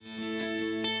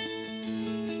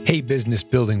Hey, business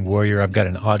building warrior, I've got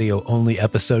an audio only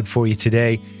episode for you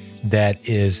today that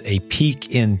is a peek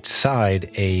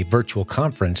inside a virtual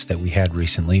conference that we had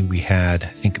recently. We had,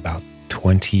 I think, about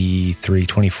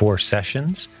 24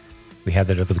 sessions. We had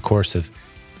that over the course of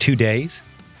 2 days.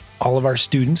 All of our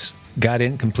students got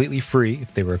in completely free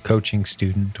if they were a coaching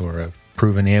student or a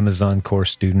proven Amazon course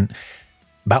student.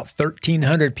 About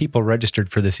 1,300 people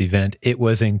registered for this event. It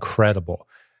was incredible.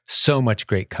 So much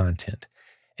great content.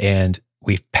 And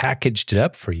we've packaged it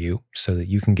up for you so that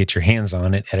you can get your hands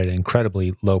on it at an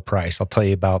incredibly low price. I'll tell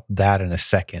you about that in a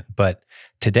second. But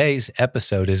today's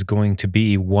episode is going to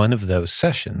be one of those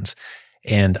sessions.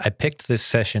 And I picked this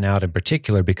session out in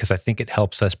particular because I think it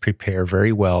helps us prepare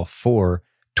very well for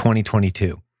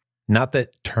 2022. Not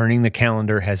that turning the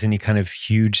calendar has any kind of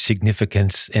huge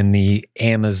significance in the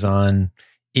Amazon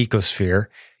ecosphere.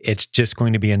 It's just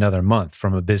going to be another month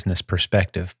from a business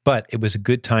perspective. But it was a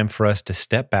good time for us to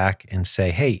step back and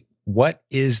say, hey, what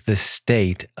is the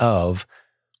state of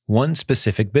one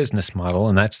specific business model?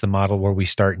 And that's the model where we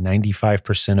start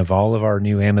 95% of all of our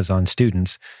new Amazon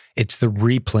students. It's the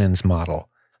Replens model.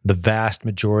 The vast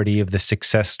majority of the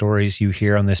success stories you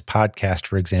hear on this podcast,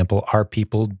 for example, are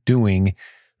people doing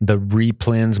the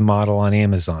Replens model on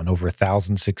Amazon. Over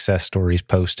 1,000 success stories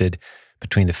posted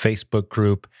between the Facebook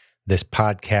group, this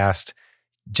podcast,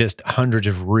 just hundreds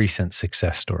of recent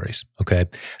success stories. Okay.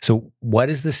 So what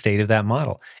is the state of that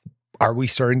model? Are we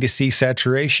starting to see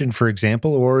saturation, for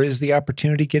example, or is the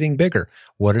opportunity getting bigger?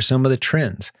 What are some of the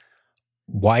trends?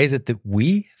 Why is it that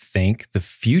we think the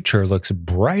future looks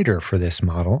brighter for this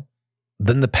model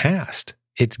than the past?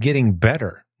 It's getting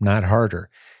better, not harder.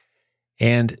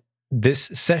 And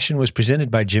this session was presented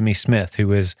by Jimmy Smith,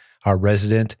 who is our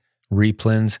resident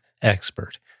Replens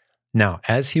expert. Now,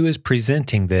 as he was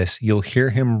presenting this, you'll hear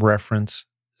him reference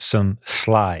some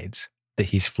slides that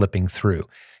he's flipping through.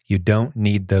 You don't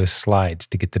need those slides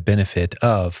to get the benefit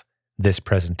of this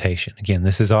presentation. Again,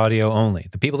 this is audio only.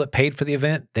 The people that paid for the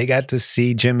event, they got to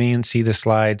see Jimmy and see the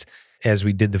slides as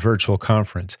we did the virtual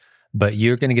conference. But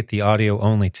you're going to get the audio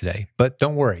only today. But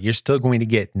don't worry, you're still going to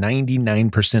get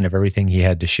 99% of everything he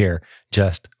had to share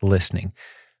just listening.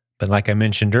 But like I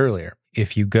mentioned earlier,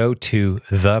 if you go to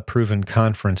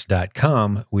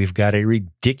theprovenconference.com, we've got a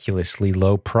ridiculously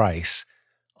low price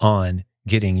on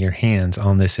getting your hands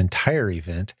on this entire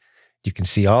event. You can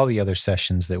see all the other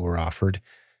sessions that were offered,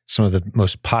 some of the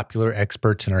most popular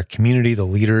experts in our community, the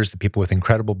leaders, the people with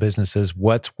incredible businesses,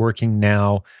 what's working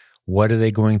now, what are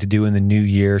they going to do in the new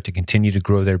year to continue to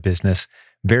grow their business.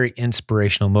 Very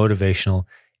inspirational, motivational,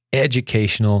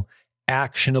 educational,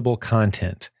 actionable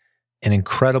content. An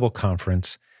incredible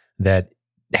conference that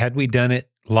had we done it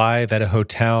live at a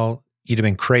hotel, you'd have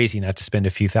been crazy not to spend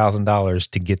a few $1,000s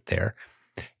to get there.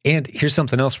 And here's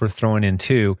something else we're throwing in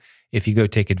too. If you go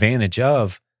take advantage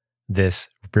of this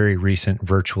very recent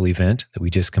virtual event that we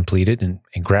just completed and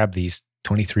grab these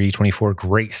 24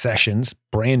 great sessions,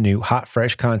 brand new, hot,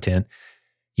 fresh content,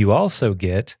 you also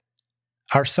get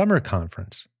our summer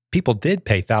conference. People did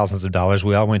pay thousands of dollars.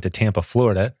 We all went to Tampa,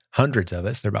 Florida. Hundreds of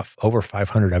us, there are about over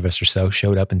 500 of us or so,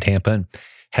 showed up in Tampa and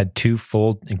had 2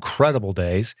 full, incredible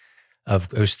days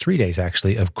it was 3 days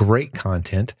actually, of great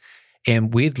content.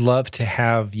 And we'd love to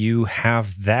have you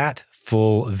have that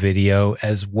full video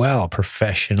as well,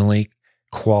 professionally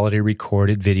quality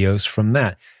recorded videos from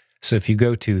that. So if you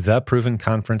go to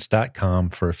theprovenconference.com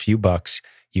for a few bucks,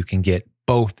 you can get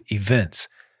both events.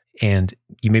 And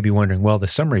you may be wondering, well, the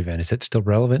summer event, is that still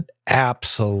relevant?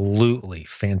 Absolutely.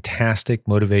 Fantastic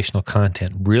motivational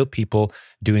content, real people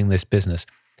doing this business.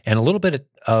 And a little bit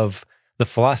of the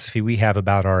philosophy we have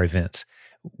about our events.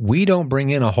 We don't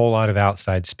bring in a whole lot of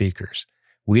outside speakers.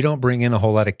 We don't bring in a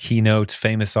whole lot of keynotes,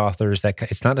 famous authors.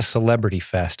 It's not a celebrity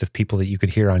fest of people that you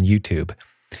could hear on YouTube.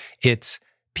 It's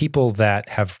people that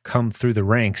have come through the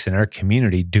ranks in our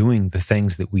community doing the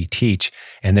things that we teach,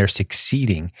 and they're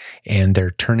succeeding, and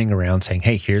they're turning around saying,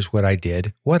 hey, here's what I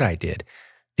did.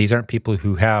 These aren't people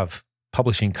who have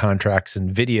publishing contracts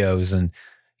and videos and,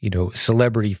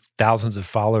 celebrity, thousands of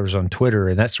followers on Twitter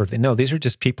and that sort of thing. No, these are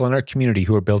just people in our community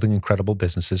who are building incredible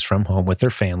businesses from home with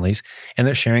their families, and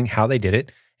they're sharing how they did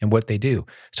it and what they do.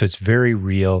 So it's very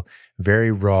real, very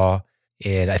raw,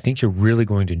 and I think you're really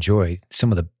going to enjoy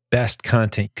some of the best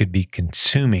content you could be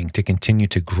consuming to continue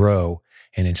to grow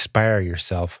and inspire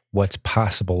yourself what's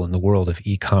possible in the world of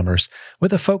e-commerce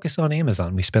with a focus on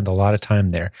Amazon. We spend a lot of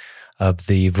time there. Of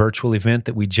the virtual event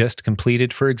that we just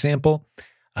completed, for example,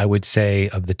 I would say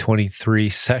of the 23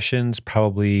 sessions,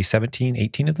 probably 17,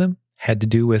 18 of them had to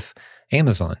do with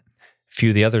Amazon. A few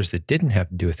of the others that didn't have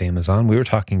to do with Amazon, we were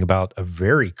talking about a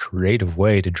very creative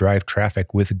way to drive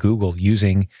traffic with Google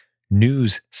using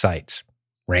news sites,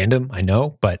 Random, I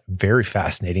know, but very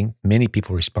fascinating. Many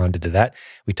people responded to that.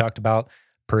 We talked about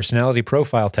personality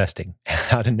profile testing,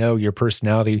 how to know your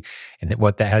personality and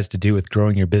what that has to do with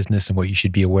growing your business and what you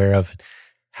should be aware of,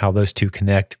 how those two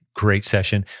connect. Great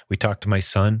session. We talked to my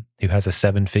son who has a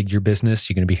 7-figure business.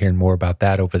 You're going to be hearing more about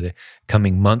that over the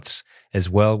coming months as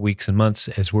well, weeks and months,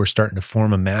 as we're starting to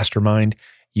form a mastermind.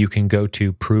 You can go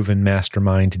to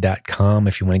provenmastermind.com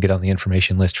if you want to get on the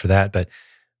information list for that. But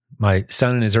my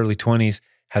son in his early 20s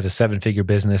has a 7-figure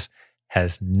business,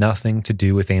 has nothing to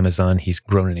do with Amazon. He's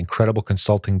grown an incredible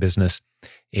consulting business,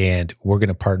 and we're going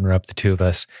to partner up, the two of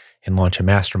us, and launch a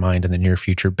mastermind in the near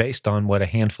future based on what a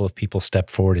handful of people step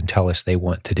forward and tell us they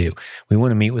want to do. We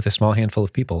want to meet with a small handful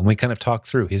of people, and we kind of talk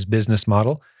through his business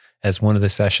model as one of the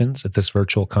sessions at this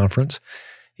virtual conference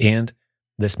and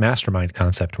this mastermind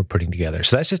concept we're putting together.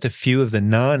 So that's just a few of the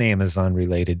non-Amazon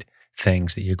related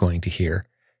things that you're going to hear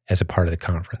as a part of the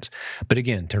conference. But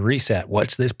again, to reset,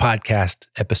 what's this podcast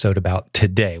episode about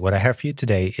today? What I have for you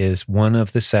today is one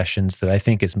of the sessions that I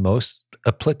think is most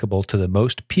applicable to the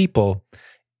most people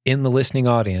in the listening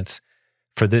audience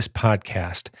for this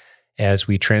podcast. As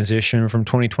we transition from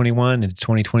 2021 into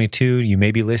 2022, you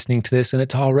may be listening to this and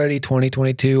it's already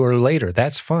 2022 or later.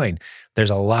 That's fine. There's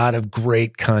a lot of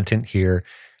great content here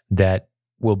that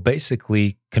will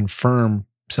basically confirm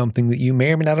something that you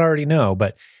may or may not already know,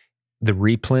 but the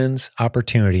Replens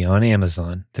opportunity on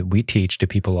Amazon that we teach to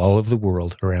people all over the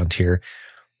world around here.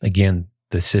 Again,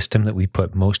 the system that we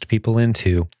put most people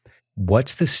into.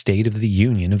 What's the state of the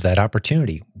union of that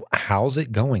opportunity? How's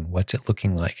it going? What's it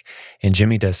looking like? And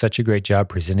Jimmy does such a great job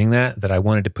presenting that I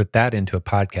wanted to put that into a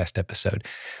podcast episode.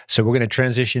 So we're going to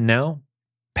transition now,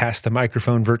 pass the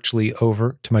microphone virtually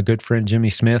over to my good friend, Jimmy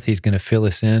Smith. He's going to fill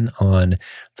us in on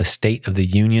the state of the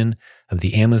union of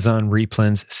the Amazon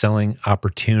Replens selling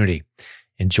opportunity.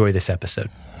 Enjoy this episode.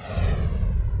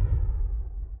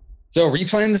 So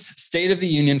Replens State of the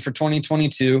Union for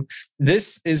 2022.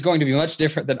 This is going to be much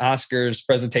different than Oscar's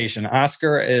presentation.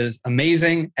 Oscar is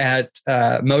amazing at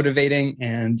motivating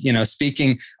and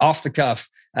speaking off the cuff,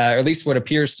 or at least what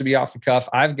appears to be off the cuff.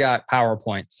 I've got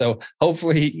PowerPoint. So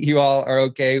hopefully you all are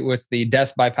okay with the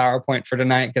death by PowerPoint for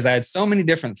tonight, because I had so many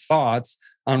different thoughts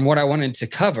on what I wanted to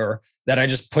cover that I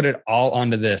just put it all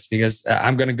onto this, because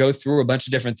I'm going to go through a bunch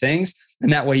of different things,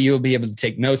 and that way you'll be able to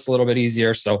take notes a little bit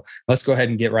easier. So let's go ahead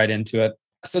and get right into it.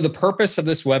 So the purpose of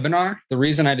this webinar, the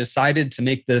reason I decided to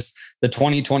make this the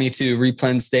 2022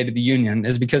 Replens State of the Union,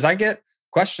 is because I get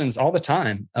questions all the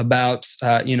time about,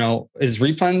 is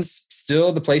Replens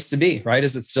still the place to be, right?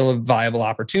 Is it still a viable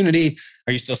opportunity?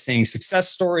 Are you still seeing success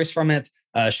stories from it?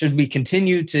 Should we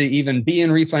continue to even be in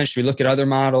Replens? Should we look at other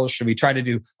models? Should we try to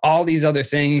do all these other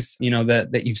things,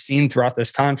 that you've seen throughout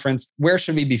this conference? Where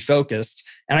should we be focused?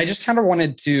 And I just kind of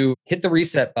wanted to hit the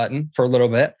reset button for a little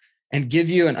bit and give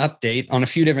you an update on a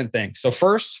few different things. So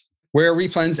first, where are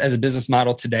Replens as a business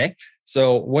model today?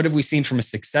 So what have we seen from a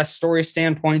success story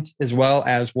standpoint, as well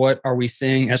as what are we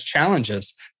seeing as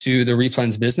challenges to the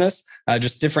Replens business?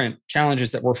 Just different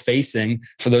challenges that we're facing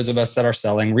for those of us that are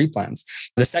selling Replens.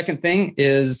 The second thing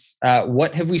is,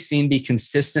 what have we seen be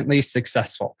consistently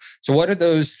successful? So what are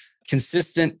those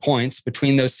consistent points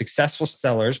between those successful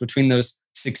sellers, between those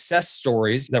success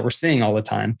stories that we're seeing all the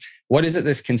time? What is it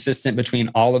that's consistent between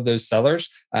all of those sellers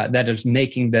that is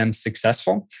making them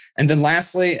successful? And then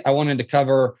lastly, I wanted to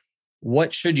cover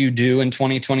what should you do in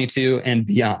 2022 and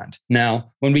beyond.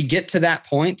 Now, when we get to that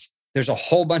point, there's a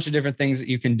whole bunch of different things that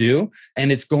you can do,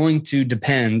 and it's going to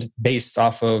depend based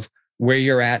off of where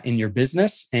you're at in your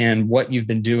business and what you've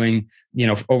been doing,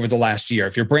 over the last year.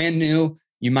 If you're brand new,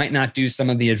 you might not do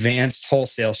some of the advanced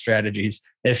wholesale strategies.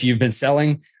 If you've been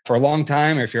selling for a long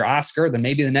time, or if you're Oscar, then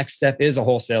maybe the next step is a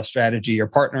wholesale strategy or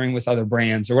partnering with other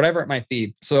brands or whatever it might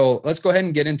be. So let's go ahead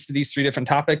and get into these three different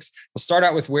topics. We'll start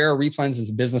out with where Replens is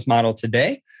a business model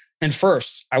today. And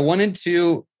first, I wanted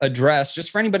to address,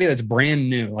 just for anybody that's brand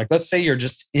new, like let's say you're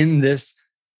just in this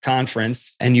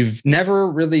conference and you've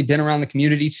never really been around the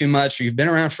community too much, or you've been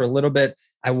around for a little bit.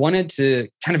 I wanted to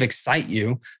kind of excite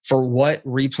you for what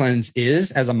Replens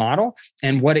is as a model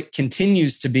and what it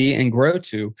continues to be and grow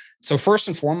to. So first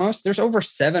and foremost, there's over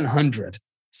 700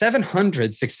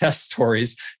 success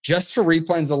stories just for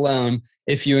Replens alone.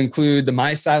 If you include the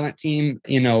My Silent Team,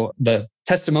 the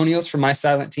testimonials from My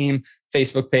Silent Team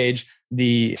Facebook page,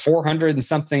 the 400 and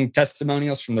something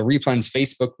testimonials from the Replens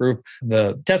Facebook group,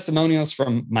 the testimonials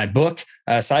from my book,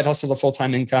 Side Hustle to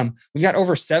Full-Time Income. We've got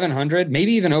over 700,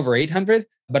 maybe even over 800,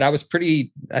 but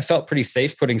I felt pretty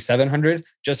safe putting 700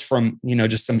 just from,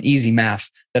 just some easy math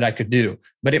that I could do.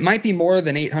 But it might be more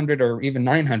than 800 or even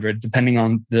 900, depending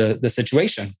on the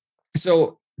situation.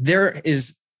 So there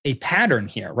is a pattern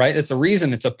here, right? It's a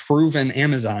reason it's a proven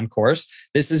Amazon course.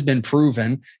 This has been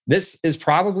proven. This is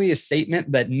probably a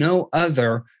statement that no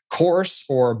other course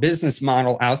or business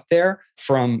model out there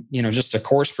from, just a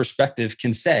course perspective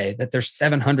can say that there's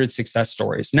 700 success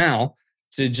stories. Now,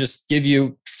 to just give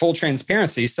you full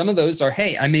transparency, some of those are,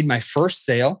 hey, I made my first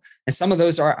sale. And some of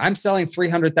those are, I'm selling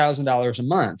 $300,000 a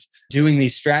month doing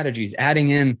these strategies, adding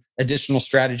in additional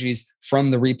strategies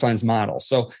from the Replens model.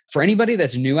 So for anybody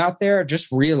that's new out there,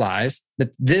 just realize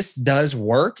that this does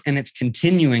work and it's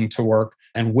continuing to work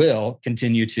and will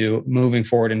continue to moving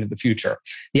forward into the future.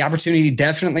 The opportunity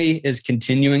definitely is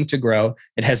continuing to grow.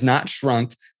 It has not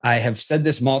shrunk. I have said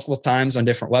this multiple times on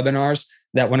different webinars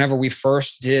that whenever we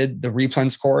first did the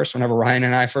Replens course, whenever Ryan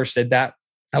and I first did that,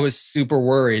 I was super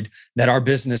worried that our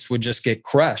business would just get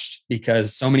crushed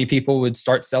because so many people would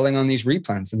start selling on these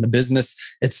Replens and the business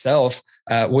itself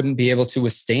wouldn't be able to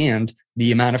withstand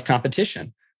the amount of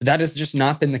competition. That has just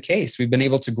not been the case. We've been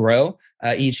able to grow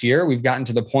each year. We've gotten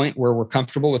to the point where we're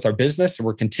comfortable with our business and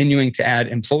we're continuing to add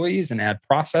employees and add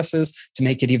processes to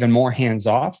make it even more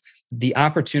hands-off. The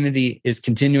opportunity is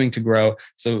continuing to grow.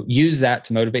 So use that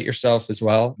to motivate yourself as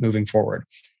well moving forward.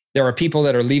 There are people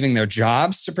that are leaving their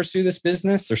jobs to pursue this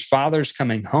business. There's fathers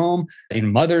coming home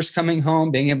and mothers coming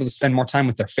home, being able to spend more time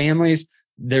with their families.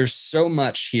 There's so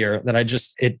much here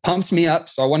that it pumps me up.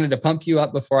 So I wanted to pump you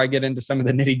up before I get into some of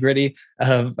the nitty gritty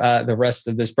of the rest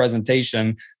of this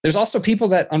presentation. There's also people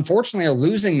that unfortunately are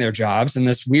losing their jobs in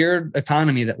this weird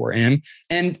economy that we're in,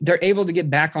 and they're able to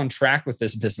get back on track with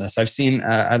this business. I've seen,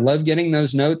 I love getting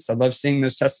those notes. I love seeing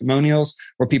those testimonials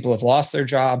where people have lost their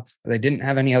job, they didn't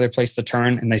have any other place to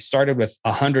turn, and they started with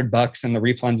 $100 in the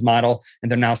Replens model, and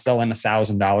they're now selling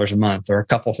 $1,000 a month or a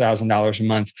couple $1,000s a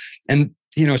month. And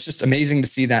it's just amazing to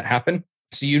see that happen.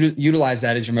 So you utilize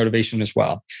that as your motivation as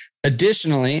well.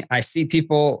 Additionally, I see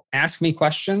people ask me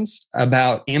questions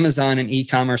about Amazon and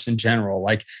e-commerce in general,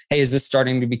 like, hey, is this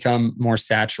starting to become more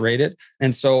saturated?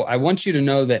 And so I want you to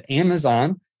know that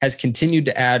Amazon has continued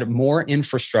to add more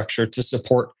infrastructure to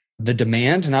support the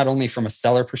demand, not only from a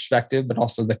seller perspective, but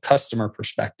also the customer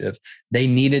perspective. They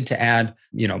needed to add,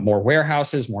 more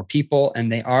warehouses, more people,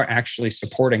 and they are actually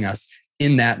supporting us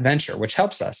in that venture, which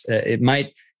helps us. It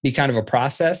might be kind of a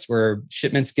process where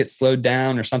shipments get slowed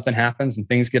down or something happens and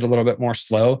things get a little bit more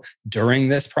slow during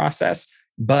this process.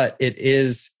 But it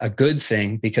is a good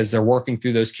thing because they're working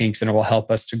through those kinks and it will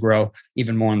help us to grow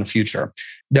even more in the future.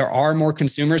 There are more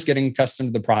consumers getting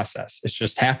accustomed to the process. It's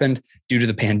just happened due to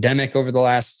the pandemic over the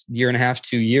last year and a half,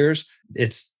 2 years.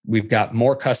 We've got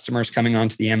more customers coming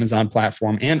onto the Amazon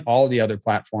platform and all the other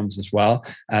platforms as well.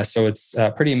 So it's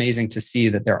pretty amazing to see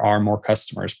that there are more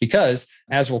customers because,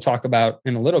 as we'll talk about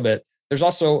in a little bit, there's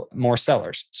also more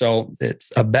sellers. So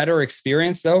it's a better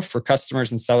experience, though, for customers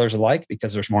and sellers alike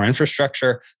because there's more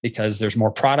infrastructure, because there's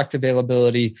more product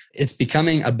availability. It's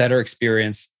becoming a better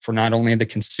experience for not only the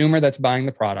consumer that's buying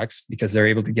the products because they're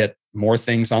able to get more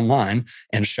things online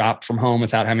and shop from home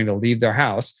without having to leave their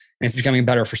house. And it's becoming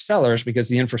better for sellers because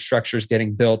the infrastructure is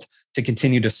getting built to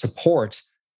continue to support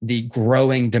the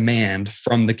growing demand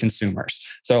from the consumers.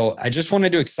 So I just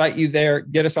wanted to excite you there,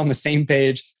 get us on the same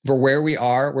page for where we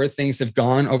are, where things have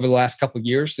gone over the last couple of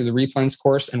years through the Replens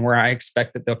course and where I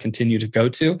expect that they'll continue to go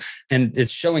to. And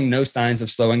it's showing no signs of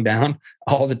slowing down.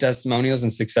 All the testimonials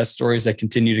and success stories that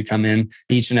continue to come in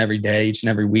each and every day, each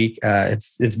and every week.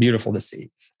 It's beautiful to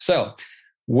see. So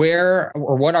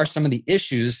what are some of the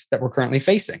issues that we're currently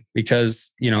facing?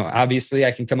 Because, obviously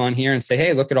I can come on here and say,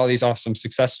 hey, look at all these awesome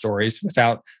success stories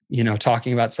without,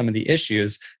 talking about some of the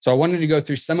issues. So I wanted to go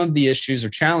through some of the issues or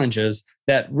challenges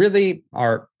that really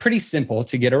are pretty simple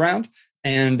to get around.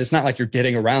 And it's not like you're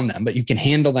getting around them, but you can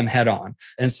handle them head on.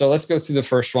 And so let's go through the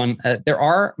first one. There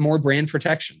are more brand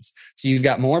protections. So you've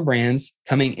got more brands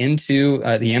coming into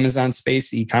the Amazon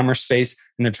space, the e-commerce space,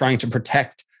 and they're trying to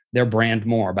protect their brand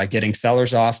more by getting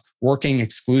sellers off, working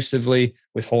exclusively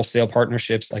with wholesale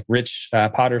partnerships like Rich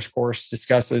Potter's course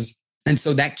discusses. And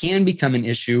so that can become an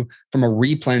issue from a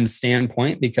Replens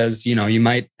standpoint because, you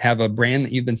might have a brand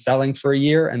that you've been selling for a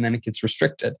year and then it gets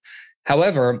restricted.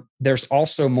 However, there's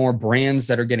also more brands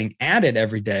that are getting added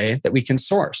every day that we can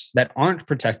source that aren't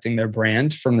protecting their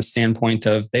brand from the standpoint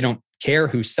of they don't care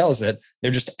who sells it. They're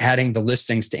just adding the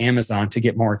listings to Amazon to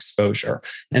get more exposure.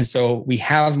 And so we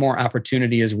have more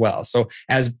opportunity as well. So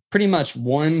as pretty much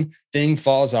one thing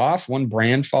falls off, one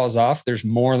brand falls off, there's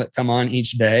more that come on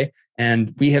each day.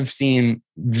 And we have seen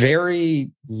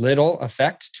very little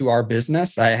effect to our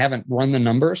business. I haven't run the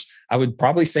numbers. I would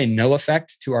probably say no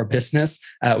effect to our business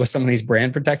with some of these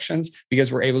brand protections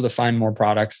because we're able to find more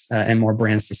products and more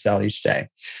brands to sell each day.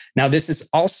 Now, this is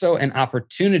also an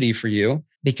opportunity for you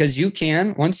because you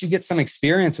can, once you get some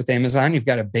experience with Amazon, you've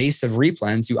got a base of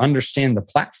replens, you understand the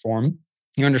platform,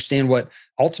 you understand what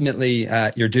ultimately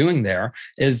you're doing there,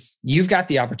 is you've got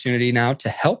the opportunity now to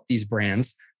help these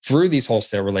brands through these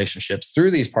wholesale relationships, through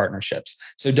these partnerships.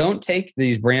 So don't take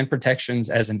these brand protections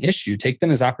as an issue, take them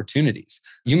as opportunities.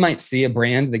 You might see a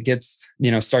brand that gets,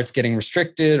 starts getting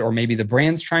restricted, or maybe the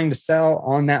brand's trying to sell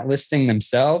on that listing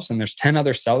themselves and there's 10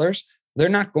 other sellers. They're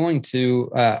not going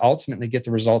to ultimately get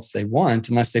the results they want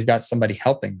unless they've got somebody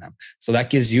helping them. So that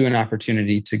gives you an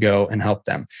opportunity to go and help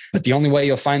them. But the only way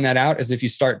you'll find that out is if you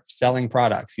start selling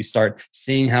products, you start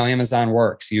seeing how Amazon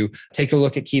works, you take a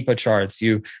look at Keepa charts,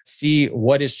 you see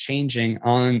what is changing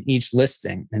on each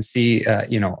listing, and see,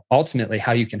 ultimately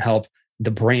how you can help the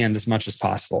brand as much as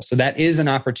possible. So that is an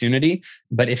opportunity.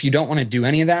 But if you don't want to do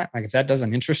any of that, like if that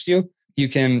doesn't interest you, you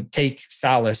can take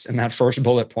solace in that first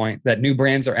bullet point that new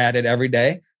brands are added every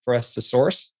day for us to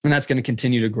source. And that's going to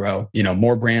continue to grow.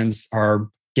 More brands are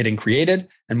getting created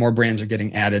and more brands are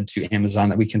getting added to Amazon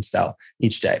that we can sell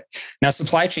each day. Now,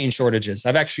 supply chain shortages.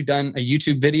 I've actually done a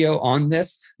YouTube video on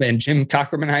this, and Jim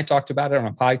Cockerman and I talked about it on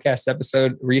a podcast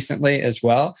episode recently as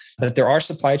well, that there are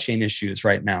supply chain issues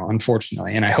right now,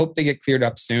 unfortunately. And I hope they get cleared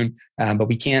up soon, but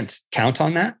we can't count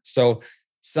on that. So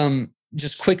some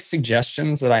just quick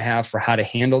suggestions that I have for how to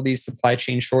handle these supply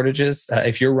chain shortages.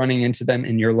 If you're running into them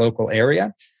in your local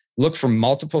area, look for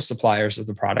multiple suppliers of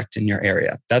the product in your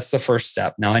area. That's the first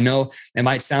step. Now, I know it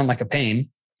might sound like a pain,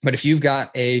 but if you've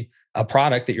got a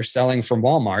product that you're selling from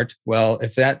Walmart, well,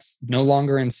 if that's no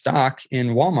longer in stock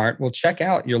in Walmart, well, check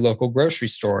out your local grocery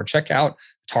store, check out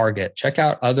Target, check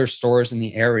out other stores in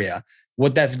the area.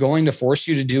 What that's going to force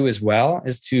you to do as well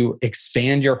is to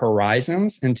expand your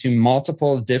horizons into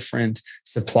multiple different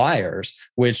suppliers,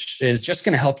 which is just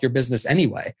going to help your business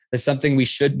anyway. It's something we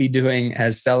should be doing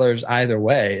as sellers either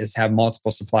way, is have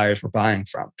multiple suppliers we're buying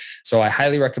from. So I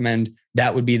highly recommend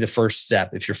that would be the first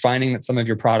step. If you're finding that some of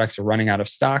your products are running out of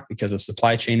stock because of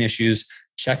supply chain issues,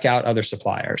 check out other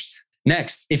suppliers.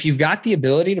 Next, if you've got the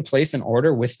ability to place an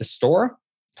order with the store,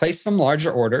 place some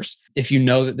larger orders if you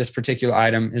know that this particular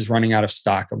item is running out of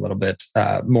stock a little bit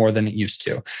more than it used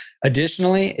to.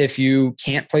 Additionally, if you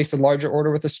can't place a larger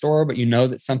order with a store, but you know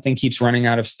that something keeps running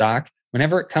out of stock,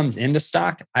 whenever it comes into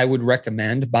stock, I would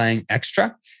recommend buying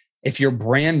extra. If you're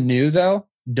brand new though,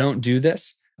 don't do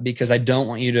this, because I don't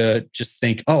want you to just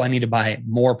think, oh, I need to buy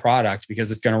more product because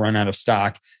it's going to run out of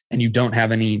stock, and you don't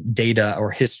have any data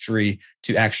or history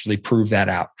to actually prove that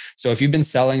out. So if you've been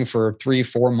selling for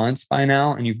 3-4 months by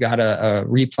now and you've got a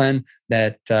replen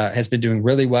that has been doing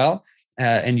really well,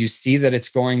 and you see that it's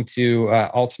going to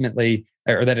ultimately,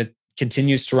 or that it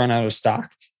continues to run out of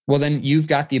stock, well, then you've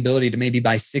got the ability to maybe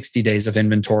buy 60 days of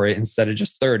inventory instead of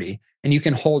just 30. And you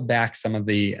can hold back some of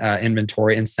the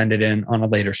inventory and send it in on a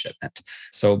later shipment.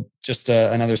 So just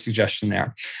another suggestion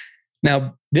there.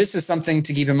 Now, this is something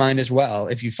to keep in mind as well.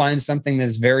 If you find something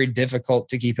that's very difficult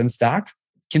to keep in stock,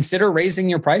 consider raising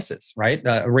your prices, right?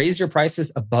 Raise your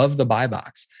prices above the buy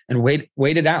box and wait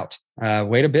it out.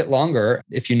 Wait a bit longer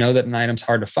if you know that an item's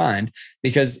hard to find,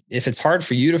 because if it's hard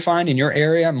for you to find in your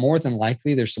area, more than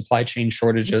likely there's supply chain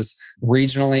shortages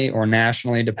regionally or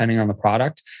nationally, depending on the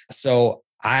product. So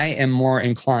I am more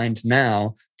inclined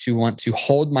now to want to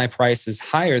hold my prices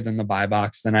higher than the buy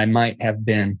box than I might have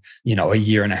been, a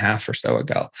year and a half or so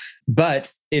ago.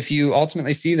 But if you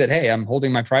ultimately see that, hey, I'm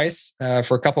holding my price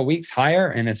for a couple of weeks higher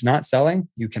and it's not selling,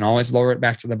 you can always lower it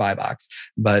back to the buy box.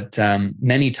 But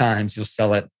many times you'll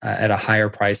sell it at a higher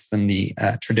price than the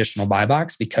traditional buy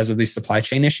box because of these supply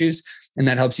chain issues. And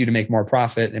that helps you to make more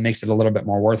profit. It makes it a little bit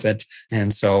more worth it.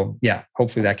 And so,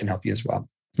 hopefully that can help you as well.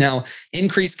 Now,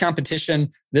 increased competition.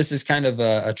 This is kind of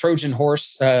a Trojan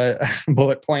horse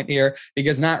bullet point here,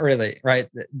 because not really, right?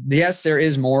 Yes, there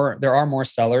are more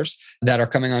sellers that are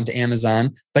coming onto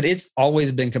Amazon, but it's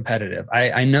always been competitive.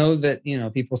 I know that,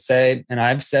 people say, and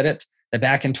I've said it, that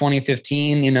back in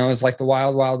 2015, it was like the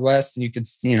wild, wild west, and you could,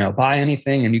 buy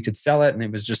anything and you could sell it. And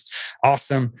it was just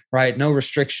awesome, right? No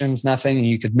restrictions, nothing. And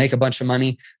you could make a bunch of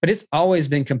money, but it's always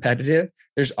been competitive.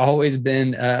 There's always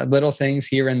been little things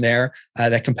here and there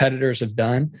that competitors have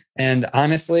done. And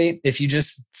honestly, if you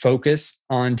just focus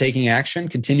on taking action,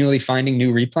 continually finding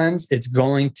new replens, it's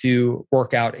going to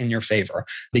work out in your favor,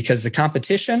 because the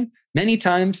competition, many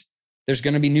times, there's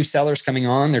going to be new sellers coming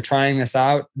on. They're trying this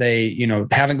out. They,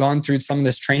 haven't gone through some of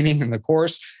this training in the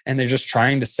course, and they're just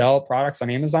trying to sell products on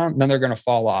Amazon. Then they're going to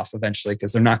fall off eventually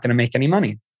because they're not going to make any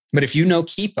money. But if you know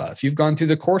Keepa, if you've gone through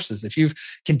the courses, if you've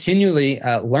continually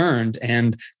learned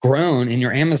and grown in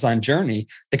your Amazon journey,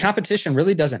 the competition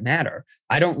really doesn't matter.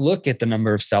 I don't look at the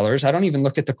number of sellers. I don't even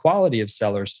look at the quality of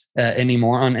sellers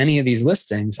anymore on any of these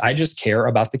listings. I just care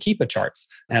about the Keepa charts,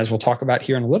 as we'll talk about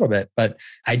here in a little bit. But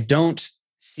I don't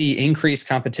see increased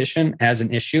competition as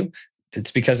an issue.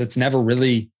 It's because it's never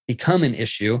really become an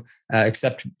issue,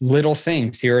 except little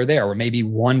things here or there, or maybe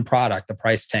one product, the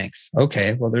price tanks.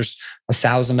 Okay, well, there's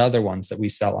 1,000 other ones that we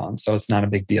sell on, so it's not a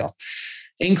big deal.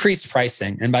 Increased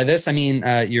pricing. And by this, I mean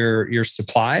your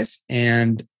supplies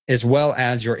and as well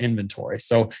as your inventory.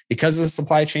 So because of the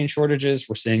supply chain shortages,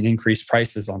 we're seeing increased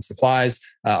prices on supplies,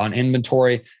 on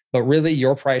inventory, but really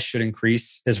your price should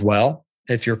increase as well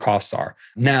if your costs are.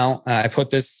 Now, I put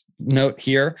this note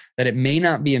here that it may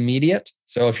not be immediate.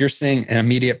 So if you're seeing an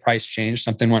immediate price change,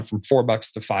 something went from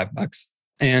 $4 to $5,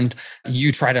 and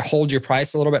you try to hold your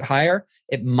price a little bit higher,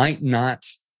 it might not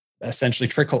essentially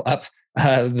trickle up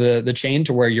the chain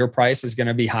to where your price is going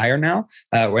to be higher now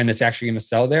when it's actually going to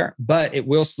sell there. But it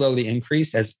will slowly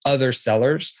increase as other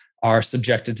sellers are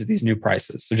subjected to these new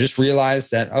prices. So just realize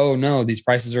that, oh no, these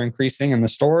prices are increasing in the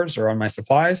stores or on my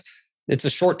supplies. It's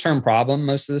a short-term problem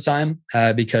most of the time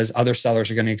because other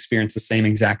sellers are going to experience the same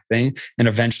exact thing, and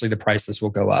eventually the prices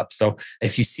will go up. So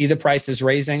if you see the prices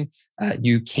raising,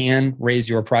 you can raise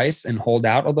your price and hold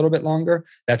out a little bit longer.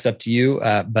 That's up to you.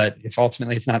 But if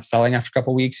ultimately it's not selling after a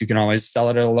couple of weeks, you can always sell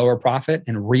it at a lower profit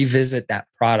and revisit that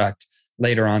product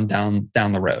later on down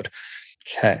the road.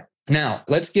 Okay. Now,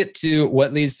 let's get to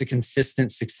what leads to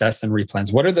consistent success and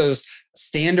replans. What are those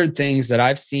standard things that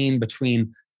I've seen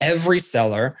between every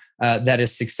seller that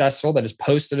is successful, that has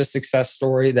posted a success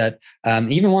story, that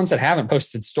even ones that haven't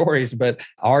posted stories but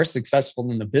are successful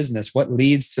in the business? What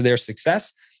leads to their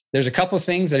success? There's a couple of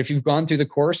things that if you've gone through the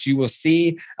course, you will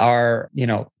see are,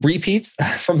 repeats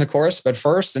from the course. But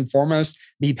first and foremost,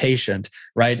 be patient,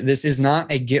 right? This is not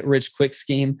a get rich quick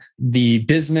scheme. The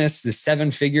business, the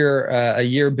 7-figure a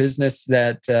year business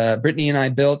that Brittany and I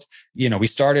built, we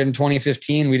started in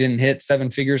 2015. We didn't hit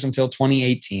 7 figures until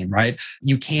 2018, right?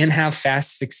 You can have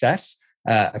fast success,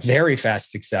 very fast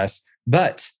success.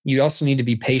 But you also need to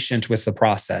be patient with the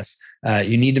process.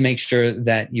 You need to make sure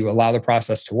that you allow the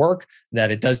process to work,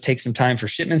 that it does take some time for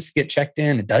shipments to get checked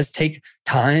in. It does take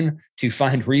time to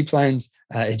find replens.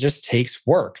 It just takes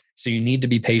work. So you need to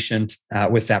be patient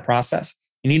with that process.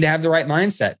 You need to have the right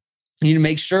mindset. You need to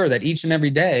make sure that each and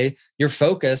every day you're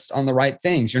focused on the right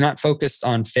things. You're not focused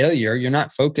on failure. You're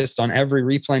not focused on every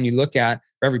replen you look at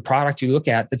or every product you look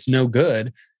at that's no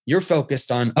good. You're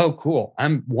focused on, oh, cool,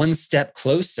 I'm one step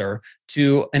closer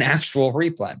to an actual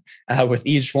replen. With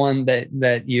each one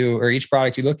that you, or each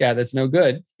product you look at that's no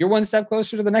good, you're one step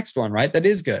closer to the next one, right? That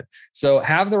is good. So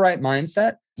have the right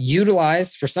mindset.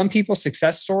 Utilize, for some people,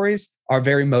 success stories are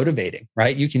very motivating,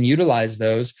 right? You can utilize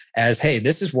those as, hey,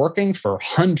 this is working for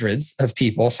hundreds of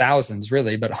people, thousands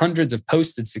really, but hundreds of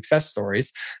posted success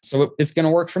stories. So it's going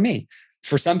to work for me.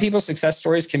 For some people, success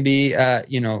stories can be,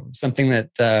 something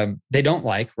that they don't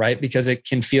like, right? Because it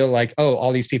can feel like, oh,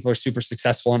 all these people are super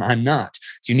successful and I'm not.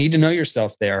 So you need to know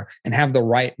yourself there and have the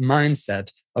right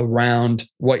mindset around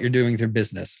what you're doing with your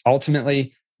business.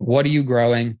 Ultimately, what are you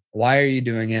growing? Why are you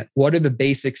doing it? What are the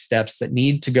basic steps that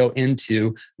need to go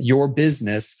into your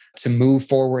business to move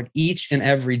forward each and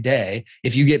every day?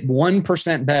 If you get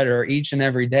 1% better each and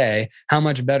every day, how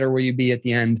much better will you be at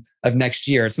the end of next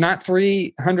year? It's not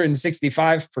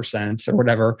 365% or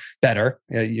whatever better.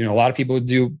 A lot of people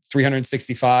do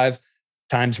 365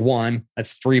 times 1.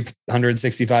 That's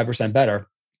 365% better.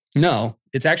 No,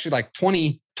 it's actually like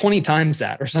 20 times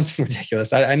that or something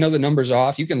ridiculous. I know the numbers are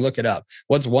off. You can look it up.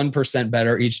 What's 1%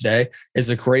 better each day is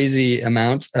a crazy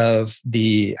amount of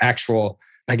the actual,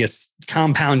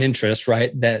 compound interest,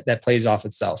 right? That plays off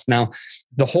itself. Now,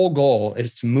 the whole goal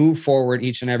is to move forward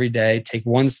each and every day, take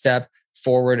one step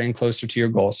forward and closer to your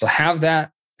goal. So have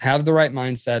the right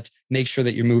mindset, make sure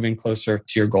that you're moving closer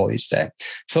to your goal each day.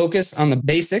 Focus on the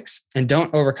basics and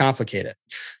don't overcomplicate it.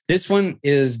 This one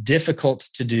is difficult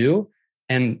to do.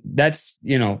 And that's,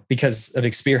 because of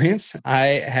experience. I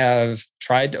have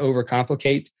tried to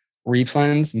overcomplicate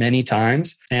replens many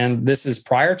times. And this is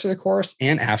prior to the course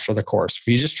and after the course.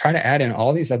 You just try to add in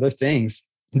all these other things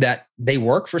that they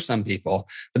work for some people,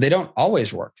 but they don't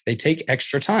always work. They take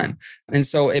extra time. And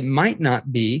so it might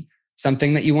not be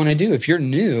something that you want to do. If you're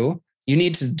new You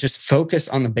need to just focus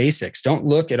on the basics. Don't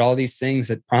look at all these things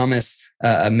that promise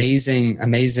amazing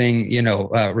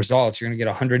results. You're going to get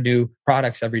 100 new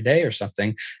products every day or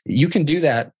something. You can do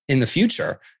that in the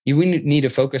future. You need to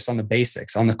focus on the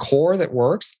basics, on the core that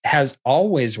works, has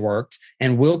always worked,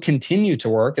 and will continue to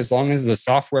work as long as the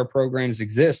software programs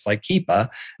exist, like Keepa.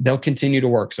 They'll continue to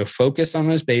work. So focus on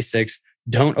those basics.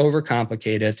 Don't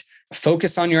overcomplicate it.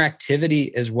 Focus on your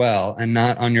activity as well and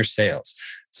not on your sales.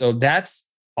 So that's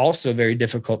also very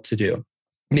difficult to do,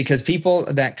 because people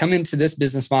that come into this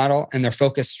business model and they're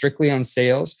focused strictly on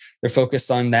sales, they're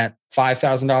focused on that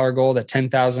 $5,000 goal, that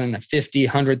 $10,000, that $50,000,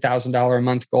 $100,000 a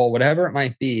month goal, whatever it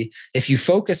might be. If you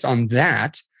focus on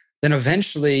that, then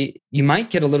eventually you might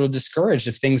get a little discouraged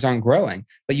if things aren't growing,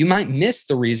 but you might miss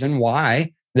the reason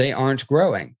why they aren't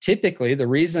growing. Typically, the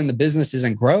reason the business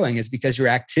isn't growing is because your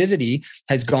activity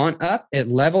has gone up, it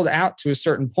leveled out to a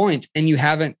certain point, and you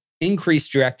haven't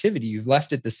increased your activity. You've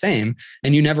left it the same,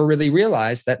 and you never really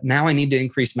realized that now I need to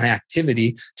increase my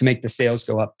activity to make the sales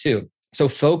go up too. So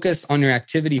focus on your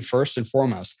activity first and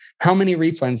foremost. How many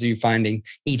replens are you finding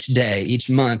each day, each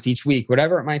month, each week,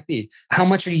 whatever it might be? How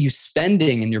much are you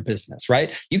spending in your business,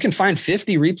 right? You can find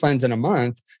 50 replens in a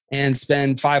month and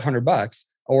spend $500.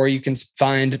 Or you can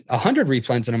find 100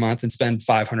 replens in a month and spend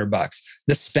 $500.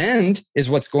 The spend is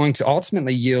what's going to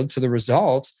ultimately yield to the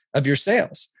results of your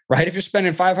sales, right? If you're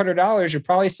spending $500, you're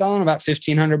probably selling about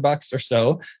 $1,500 or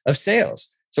so of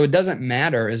sales. So it doesn't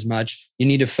matter as much. You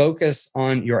need to focus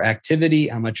on your activity,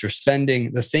 how much you're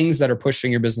spending, the things that are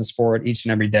pushing your business forward each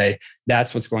and every day.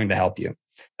 That's what's going to help you.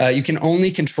 You can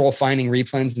only control finding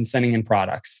replens and sending in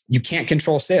products. You can't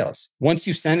control sales. Once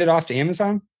you send it off to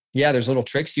Amazon, yeah, there's little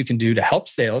tricks you can do to help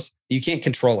sales. You can't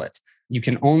control it. You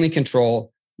can only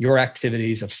control your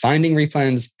activities of finding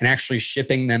replens and actually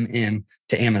shipping them in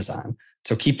to Amazon.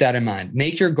 So keep that in mind.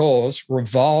 Make your goals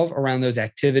revolve around those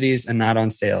activities and not on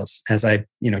sales, as I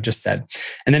just said.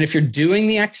 And then if you're doing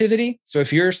the activity, so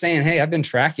if you're saying, hey, I've been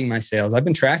tracking my sales, I've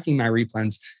been tracking my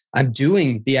replens, I'm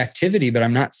doing the activity, but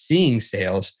I'm not seeing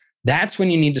sales, that's when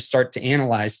you need to start to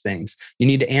analyze things. You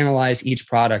need to analyze each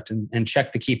product and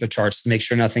check the Keepa charts to make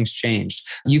sure nothing's changed.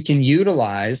 You can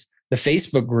utilize the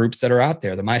Facebook groups that are out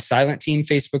there, the My Silent Team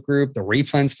Facebook group, the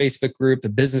Replens Facebook group, the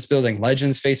Business Building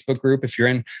Legends Facebook group. If you're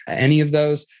in any of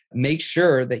those, make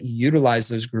sure that you utilize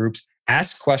those groups,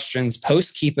 ask questions,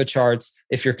 post Keepa charts.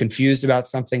 If you're confused about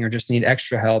something or just need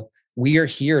extra help, we are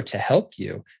here to help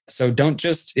you. So don't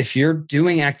just, if you're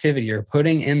doing activity, you're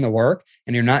putting in the work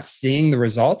and you're not seeing the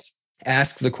results,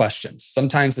 ask the questions.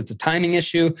 Sometimes it's a timing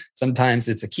issue. Sometimes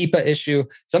it's a Keepa issue.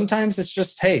 Sometimes it's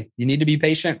just, hey, you need to be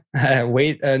patient.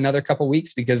 Wait another couple of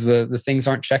weeks because the things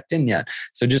aren't checked in yet.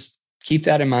 So just keep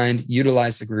that in mind.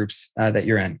 Utilize the groups that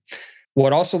you're in.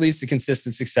 What also leads to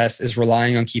consistent success is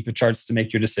relying on Keepa charts to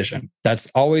make your decision. That's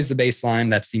always the baseline.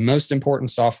 That's the most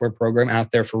important software program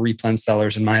out there for replen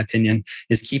sellers, in my opinion,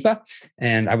 is Keepa.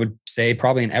 And I would say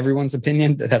probably in everyone's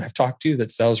opinion that I've talked to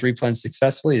that sells replens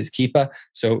successfully is Keepa.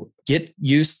 So get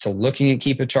used to looking at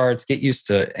Keepa charts, get used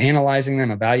to analyzing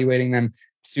them, evaluating them.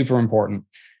 Super important.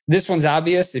 This one's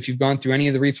obvious if you've gone through any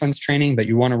of the replens training, but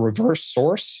you want to reverse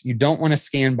source. You don't want to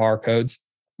scan barcodes.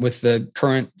 With the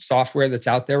current software that's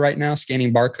out there right now,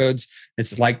 scanning barcodes,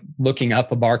 it's like looking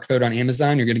up a barcode on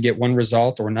Amazon. You're going to get one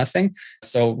result or nothing.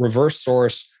 So reverse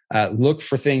source, look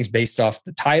for things based off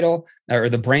the title or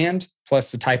the brand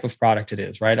plus the type of product it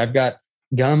is, right? I've got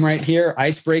gum right here,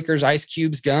 Icebreakers, Ice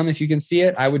Cubes gum. If you can see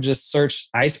it, I would just search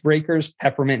Icebreakers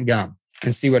peppermint gum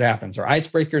and see what happens, or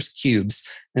Icebreakers cubes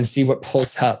and see what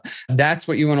pulls up. That's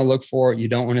what you want to look for. You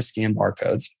don't want to scan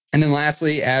barcodes. And then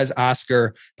lastly, as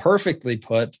Oscar perfectly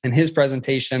put in his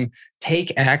presentation,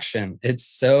 take action. It's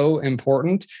so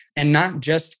important, and not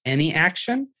just any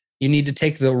action. You need to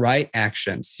take the right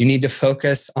actions. You need to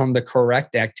focus on the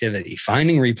correct activity,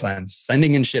 finding replens,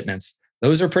 sending in shipments.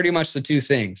 Those are pretty much the two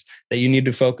things that you need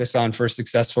to focus on for a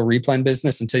successful replen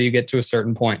business until you get to a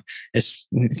certain point. Is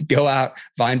go out,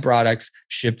 find products,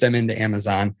 ship them into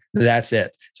Amazon. That's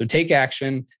it. So take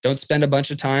action. Don't spend a bunch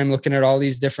of time looking at all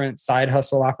these different side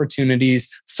hustle opportunities.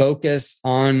 Focus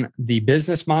on the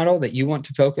business model that you want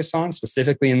to focus on,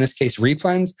 specifically in this case,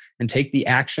 replens, and take the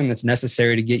action that's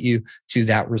necessary to get you to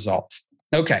that result.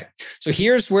 Okay, so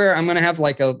here's where I'm going to have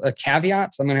like a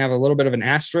caveat. So I'm going to have a little bit of an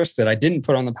asterisk that I didn't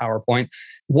put on the PowerPoint.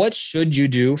 What should you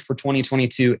do for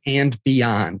 2022 and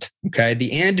beyond? Okay,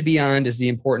 the and beyond is the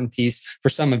important piece for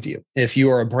some of you. If you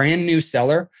are a brand new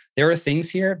seller, there are things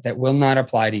here that will not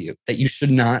apply to you, that you should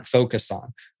not focus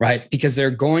on, right? Because they're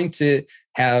going to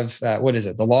have,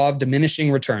 the law of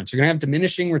diminishing returns. You're going to have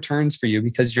diminishing returns for you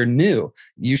because you're new.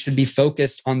 You should be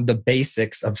focused on the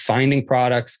basics of finding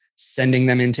products, sending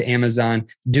them into Amazon,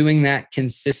 doing that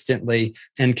consistently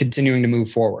and continuing to move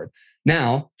forward.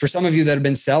 Now, for some of you that have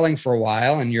been selling for a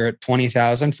while and you're at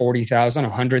 20,000, 40,000,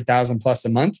 100,000 plus a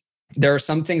month, there are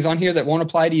some things on here that won't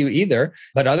apply to you either,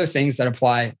 but other things that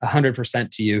apply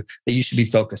 100% to you that you should be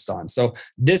focused on. So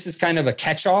this is kind of a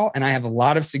catch-all, and I have a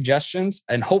lot of suggestions,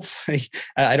 and hopefully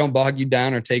I don't bog you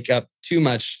down or take up too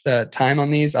much time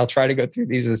on these. I'll try to go through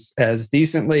these as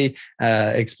decently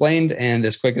explained and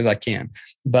as quick as I can.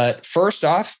 But first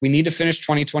off, we need to finish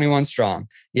 2021 strong.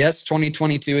 Yes,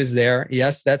 2022 is there.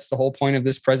 Yes, that's the whole point of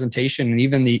this presentation and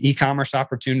even the e-commerce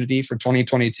opportunity for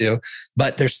 2022.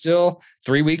 But there's still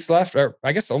 3 weeks left, or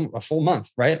I guess a full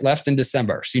month, right? Left in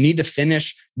December. So you need to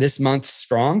finish this month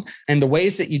strong. And the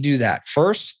ways that you do that,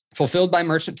 first, fulfilled by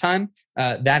merchant time,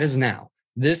 that is now.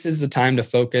 This is the time to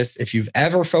focus. If you've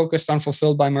ever focused on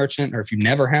fulfilled by merchant, or if you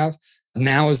never have,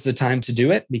 now is the time to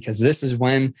do it, because this is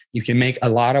when you can make a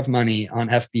lot of money on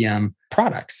FBM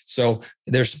products. So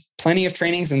there's plenty of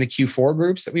trainings in the Q4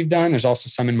 groups that we've done. There's also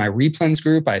some in my replens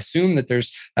group. I assume that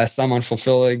there's some on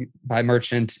fulfilling by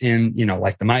merchant in,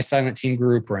 like the My Silent Team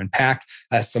group or in Pack.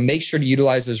 So make sure to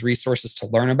utilize those resources to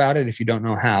learn about it if you don't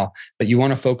know how, but you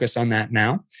want to focus on that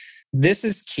now. This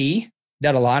is key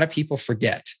that a lot of people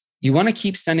forget. You want to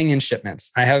keep sending in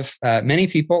shipments. I have many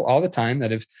people all the time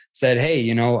that have said,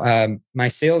 hey, my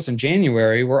sales in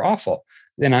January were awful.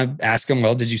 Then I ask them,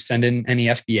 well, did you send in any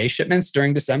FBA shipments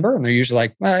during December? And they're usually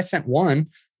like, well, I sent one.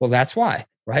 Well, that's why,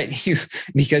 right?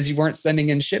 Because you weren't sending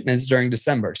in shipments during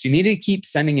December. So you need to keep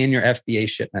sending in your FBA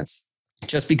shipments.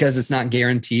 Just because it's not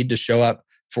guaranteed to show up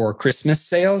for Christmas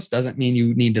sales doesn't mean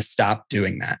you need to stop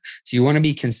doing that. So you want to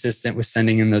be consistent with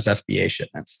sending in those FBA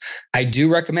shipments. I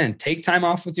do recommend take time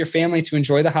off with your family to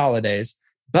enjoy the holidays,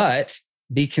 but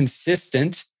be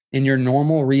consistent in your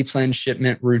normal replen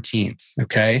shipment routines,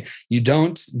 okay? You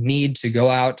don't need to go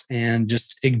out and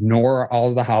just ignore all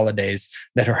of the holidays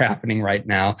that are happening right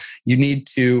now. You need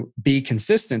to be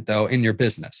consistent, though, in your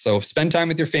business. So spend time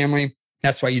with your family.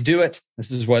 That's why you do it.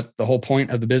 This is what the whole point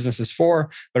of the business is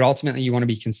for. But ultimately, you want to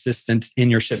be consistent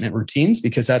in your shipment routines,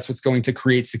 because that's what's going to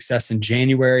create success in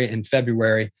January and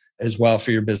February as well for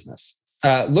your business.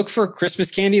 Look for Christmas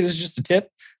candy. This is just a tip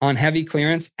on heavy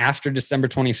clearance after December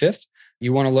 25th.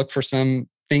 You want to look for some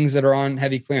things that are on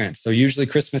heavy clearance. So usually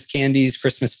Christmas candies,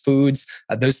 Christmas foods,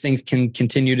 those things can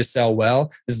continue to sell well.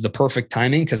 This is the perfect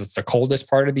timing because it's the coldest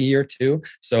part of the year too.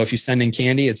 So if you send in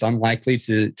candy, it's unlikely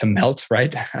to melt,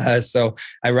 right? So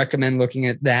I recommend looking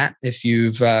at that if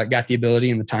you've got the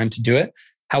ability and the time to do it.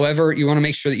 However, you want to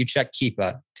make sure that you check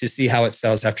Keepa to see how it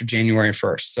sells after January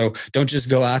 1st. So don't just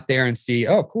go out there and see,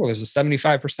 oh, cool, there's a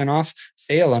 75% off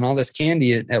sale on all this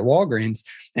candy at Walgreens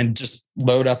and just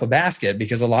load up a basket,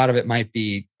 because a lot of it might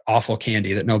be awful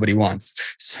candy that nobody wants.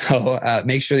 So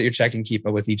make sure that you're checking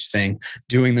Keepa with each thing,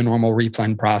 doing the normal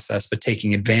replen process, but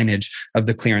taking advantage of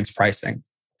the clearance pricing.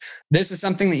 This is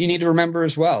something that you need to remember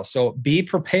as well. So be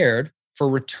prepared for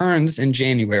returns in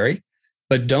January,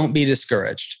 but don't be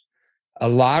discouraged. A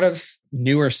lot of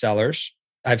newer sellers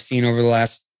I've seen over the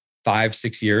last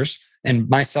 5-6 years, and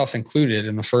myself included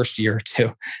in the first year or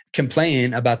two,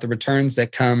 complain about the returns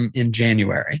that come in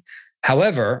January.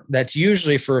 However, that's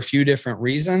usually for a few different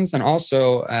reasons, and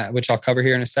also, which I'll cover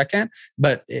here in a second,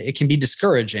 but it can be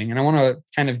discouraging. And I want to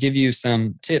kind of give you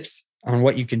some tips on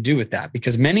what you can do with that,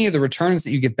 because many of the returns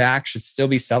that you get back should still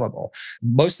be sellable.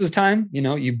 Most of the time,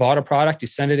 you bought a product, you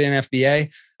send it in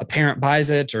FBA, a parent buys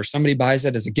it or somebody buys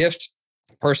it as a gift.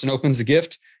 Person opens the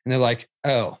gift and they're like,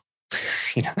 oh,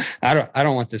 I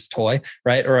don't want this toy,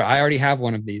 right? Or I already have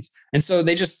one of these. And so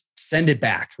they just send it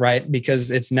back, right? Because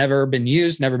it's never been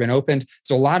used, never been opened.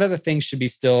 So a lot of the things should be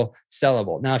still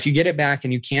sellable. Now, if you get it back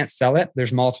and you can't sell it,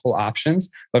 there's multiple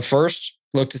options. But first,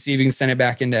 look to see if you can send it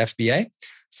back into FBA.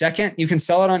 Second, you can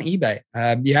sell it on eBay.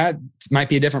 It might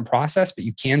be a different process, but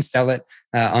you can sell it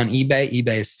on eBay.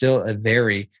 eBay is still a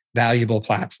very valuable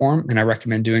platform, and I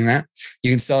recommend doing that. You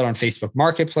can sell it on Facebook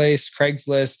Marketplace,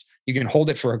 Craigslist. You can hold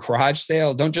it for a garage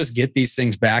sale. Don't just get these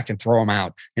things back and throw them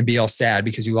out and be all sad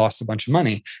because you lost a bunch of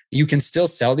money. You can still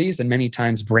sell these and many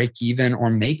times break even or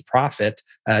make profit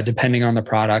depending on the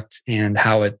product and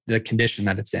the condition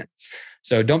that it's in.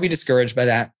 So don't be discouraged by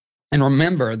that. And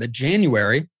remember that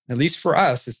January, at least for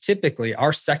us, is typically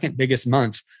our second biggest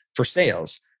month for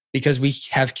sales, because we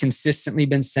have consistently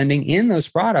been sending in those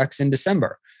products in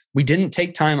December. we didn't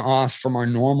take time off from our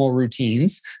normal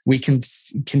routines. We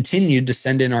continued to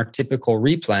send in our typical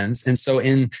replens. And so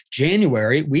in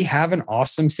January, we have an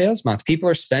awesome sales month. People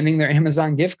are spending their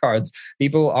Amazon gift cards.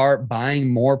 People are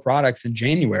buying more products in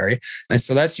January. And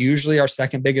so that's usually our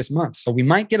second biggest month. So we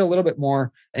might get a little bit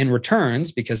more in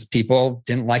returns because people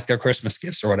didn't like their Christmas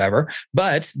gifts or whatever.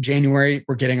 But January,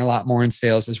 we're getting a lot more in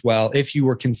sales as well if you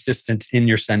were consistent in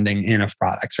your sending in of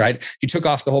products, right? If you took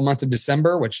off the whole month of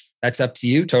December, which that's up to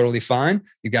you, totally fine.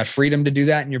 You've got freedom to do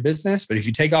that in your business. But if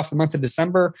you take off the month of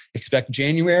December, expect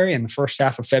January and the first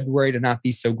half of February to not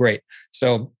be so great.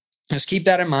 So just keep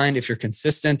that in mind. If you're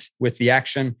consistent with the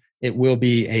action, it will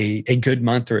be a good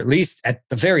month, or at least at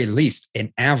the very least,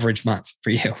 an average month for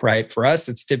you, right? For us,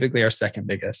 it's typically our second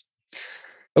biggest.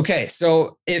 Okay,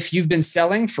 so if you've been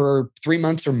selling for 3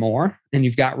 months or more and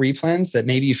you've got replens that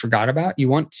maybe you forgot about, you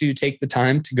want to take the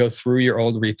time to go through your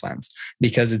old replens,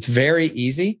 because it's very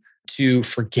easy to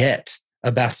forget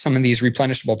about some of these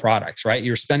replenishable products, right?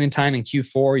 You're spending time in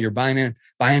Q4, you're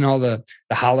buying all the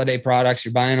holiday products,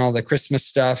 you're buying all the Christmas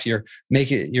stuff, you're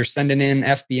sending in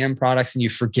FBM products, and you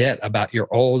forget about your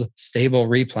old stable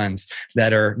replens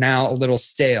that are now a little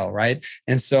stale, right?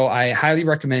 And so I highly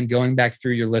recommend going back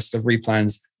through your list of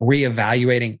replens,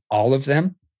 reevaluating all of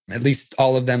them, at least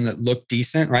all of them that look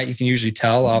decent, right? You can usually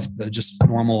tell off the just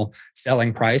normal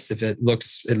selling price if it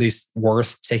looks at least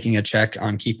worth taking a check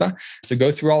on Keepa. So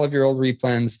go through all of your old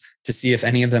replens to see if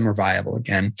any of them are viable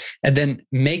again. And then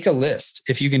make a list.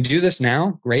 If you can do this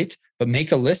now, great, but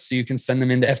make a list so you can send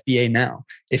them into FBA now.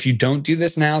 If you don't do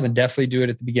this now, then definitely do it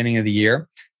at the beginning of the year.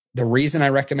 The reason I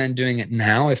recommend doing it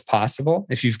now, if possible,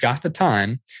 if you've got the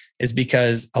time, is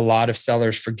because a lot of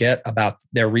sellers forget about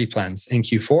their replens in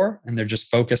Q4 and they're just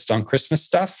focused on Christmas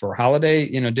stuff or holiday,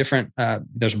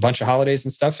 there's a bunch of holidays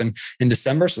and stuff in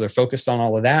December. So they're focused on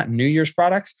all of that and New Year's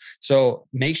products. So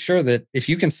make sure that if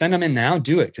you can send them in now,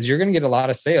 do it, because you're going to get a lot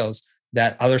of sales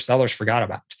that other sellers forgot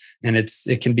about. And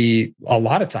it can be a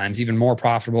lot of times even more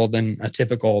profitable than a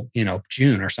typical,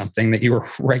 June or something that you were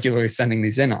regularly sending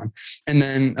these in on. And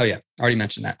then, I already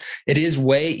mentioned that. It is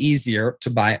way easier to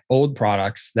buy old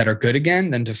products that are good again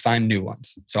than to find new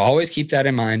ones. So always keep that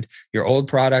in mind. Your old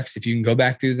products, if you can go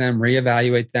back through them,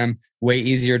 reevaluate them, way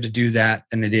easier to do that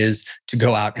than it is to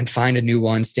go out and find a new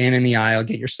one, stand in the aisle,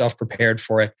 get yourself prepared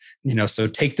for it. So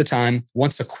take the time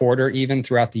once a quarter, even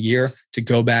throughout the year, to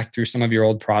go back through some of your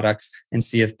old products and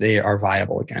see if they are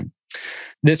viable again.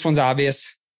 This one's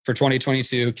obvious. For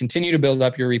 2022, continue to build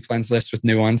up your replens list with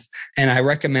new ones. And I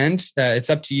recommend,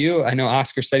 it's up to you. I know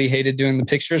Oscar said he hated doing the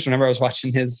pictures whenever I was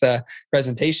watching his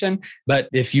presentation. But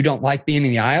if you don't like being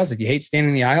in the aisles, if you hate standing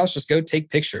in the aisles, just go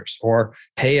take pictures or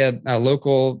pay a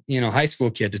local, high school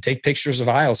kid to take pictures of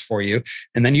aisles for you.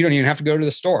 And then you don't even have to go to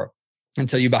the store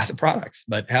until you buy the products,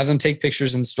 but have them take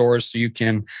pictures in stores so you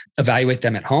can evaluate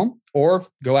them at home or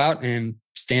go out and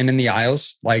stand in the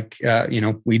aisles like,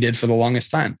 we did for the longest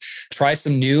time. Try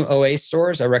some new OA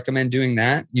stores. I recommend doing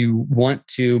that. You want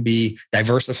to be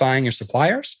diversifying your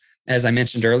suppliers. As I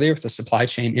mentioned earlier, with the supply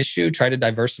chain issue, try to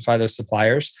diversify those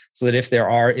suppliers so that if there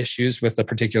are issues with a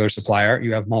particular supplier,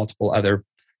 you have multiple other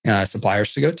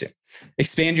suppliers to go to.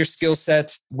 Expand your skill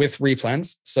set with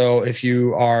replens. So if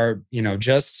you are,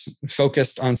 just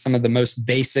focused on some of the most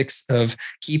basics of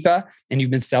Keepa and you've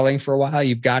been selling for a while,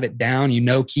 you've got it down,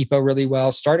 Keepa really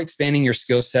well, start expanding your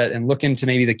skill set and look into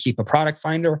maybe the Keepa product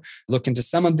finder, look into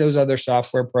some of those other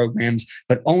software programs,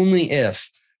 but only if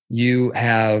you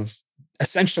have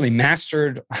essentially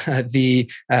mastered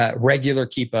the regular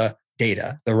Keepa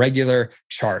data, the regular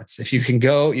charts. If you can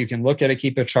go, you can look at a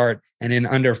Keepa chart and in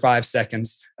under 5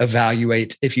 seconds,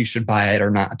 evaluate if you should buy it or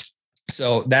not.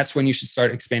 So that's when you should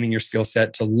start expanding your skill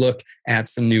set to look at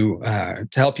some new, to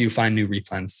help you find new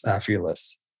replens for your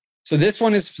list. So this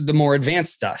one is the more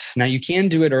advanced stuff. Now you can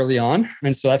do it early on.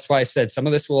 And so that's why I said some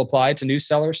of this will apply to new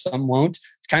sellers, some won't.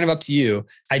 It's kind of up to you.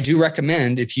 I do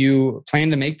recommend if you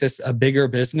plan to make this a bigger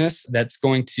business that's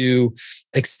going to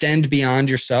extend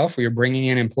beyond yourself, where you're bringing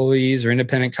in employees or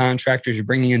independent contractors, you're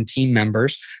bringing in team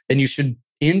members, then you should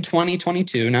in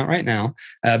 2022, not right now,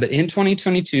 but in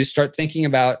 2022, start thinking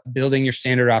about building your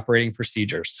standard operating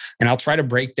procedures. And I'll try to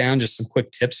break down just some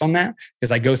quick tips on that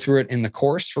because I go through it in the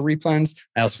course for replens.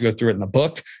 I also go through it in the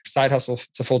book, Side Hustle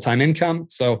to Full-Time Income.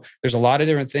 So there's a lot of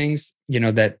different things,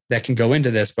 that can go into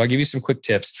this, but I'll give you some quick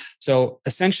tips. So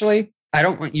essentially, I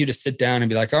don't want you to sit down and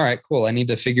be like, all right, cool. I need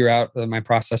to figure out my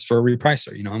process for a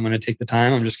repricer. I'm going to take the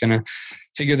time. I'm just going to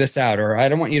figure this out. Or I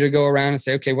don't want you to go around and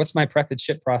say, okay, what's my prep and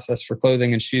ship process for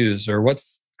clothing and shoes? Or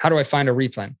how do I find a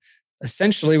replen?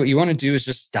 Essentially, what you want to do is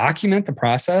just document the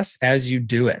process as you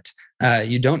do it.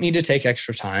 You don't need to take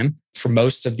extra time for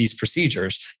most of these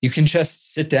procedures. You can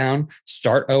just sit down,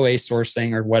 start OA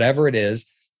sourcing or whatever it is,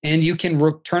 and you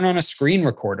can turn on a screen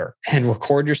recorder and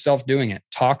record yourself doing it.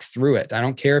 Talk through it. I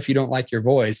don't care if you don't like your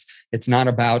voice. It's not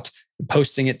about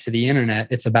posting it to the internet.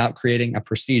 It's about creating a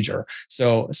procedure.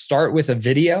 So start with a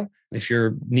video. If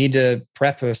you need to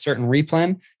prep a certain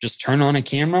replen, just turn on a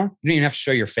camera. You don't even have to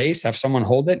show your face. Have someone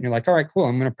hold it. And you're like, all right, cool.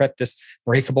 I'm going to prep this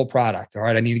breakable product. All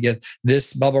right, I need to get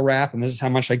this bubble wrap and this is how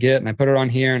much I get. And I put it on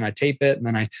here and I tape it. And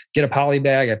then I get a poly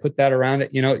bag. I put that around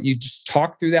it. You just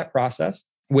talk through that process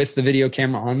with the video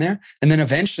camera on there. And then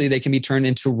eventually they can be turned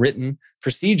into written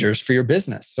procedures for your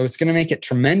business. So it's going to make it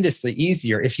tremendously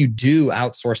easier if you do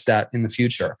outsource that in the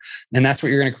future. And that's what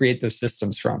you're going to create those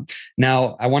systems from.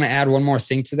 Now, I want to add one more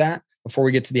thing to that before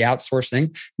we get to the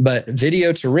outsourcing, but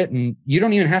video to written, you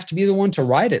don't even have to be the one to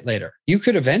write it later. You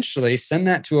could eventually send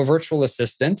that to a virtual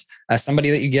assistant,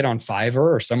 somebody that you get on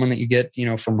Fiverr or someone that you get,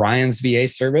 from Ryan's VA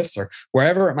service or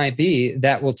wherever it might be,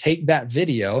 that will take that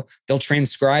video, they'll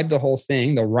transcribe the whole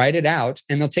thing, they'll write it out,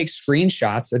 and they'll take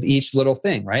screenshots of each little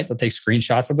thing, right? They'll take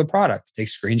screenshots of the product, take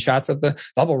screenshots of the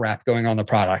bubble wrap going on the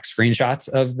product, screenshots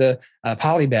of the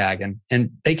poly bag,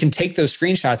 and they can take those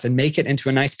screenshots and make it into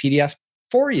a nice PDF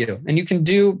for you. And you can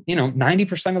do,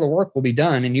 90% of the work will be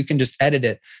done and you can just edit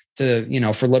it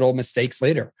to, for little mistakes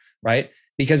later, right?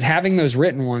 Because having those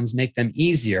written ones make them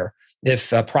easier.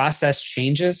 If a process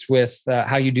changes with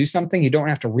how you do something, you don't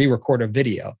have to re-record a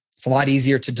video. It's a lot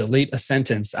easier to delete a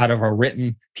sentence out of a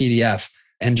written PDF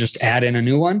and just add in a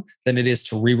new one than it is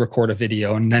to re-record a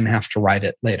video and then have to write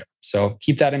it later. So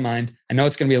keep that in mind. I know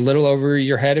it's going to be a little over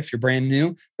your head if you're brand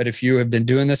new, but if you have been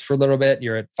doing this for a little bit,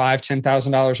 you're at $5,000,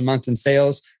 $10,000 a month in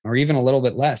sales, or even a little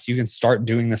bit less, you can start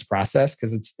doing this process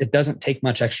because it doesn't take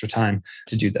much extra time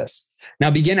to do this.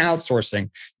 Now begin outsourcing.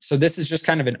 So this is just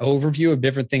kind of an overview of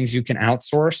different things you can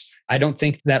outsource. I don't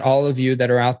think that all of you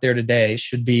that are out there today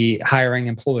should be hiring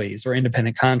employees or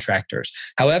independent contractors.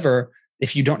 However,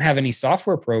 if you don't have any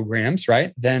software programs,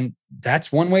 right, then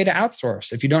that's one way to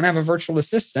outsource. If you don't have a virtual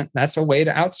assistant, that's a way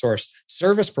to outsource.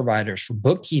 Service providers for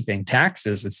bookkeeping,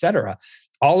 taxes, etc.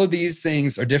 All of these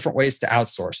things are different ways to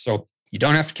outsource. So you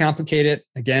don't have to complicate it.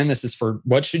 Again, this is for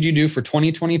what should you do for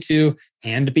 2022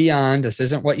 and beyond. This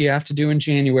isn't what you have to do in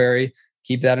January.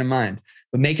 Keep that in mind.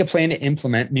 But make a plan to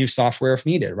implement new software if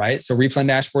needed, right? So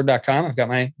replendashboard.com. I've got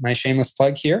my shameless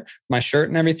plug here, my shirt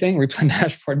and everything.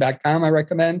 Replendashboard.com I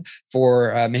recommend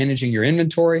for managing your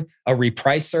inventory. A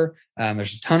repricer.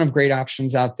 There's a ton of great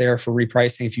options out there for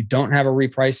repricing. If you don't have a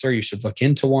repricer, you should look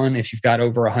into one if you've got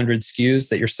over 100 SKUs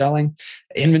that you're selling.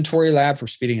 Inventory Lab for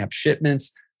speeding up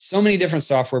shipments. So many different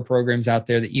software programs out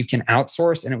there that you can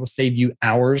outsource and it will save you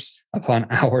hours upon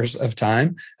hours of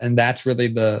time. And that's really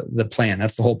the plan.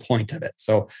 That's the whole point of it.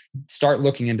 So start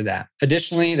looking into that.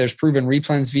 Additionally, there's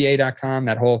provenreplensva.com,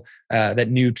 that whole, that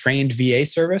new trained VA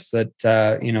service that,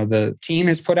 the team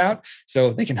has put out.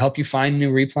 So they can help you find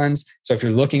new replens. So if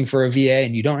you're looking for a VA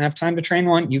and you don't have time to train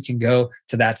one, you can go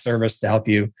to that service to help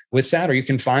you with that, or you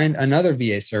can find another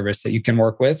VA service that you can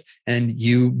work with and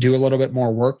you do a little bit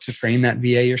more work to train that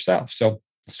VA yourself. So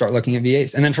start looking at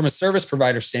VAs. And then from a service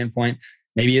provider standpoint,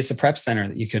 maybe it's a prep center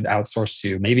that you could outsource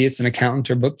to. Maybe it's an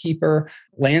accountant or bookkeeper,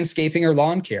 landscaping or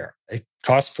lawn care. It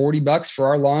costs $40 for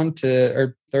our lawn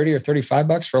or $30 or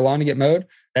 $35 for a lawn to get mowed.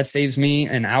 That saves me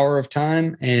an hour of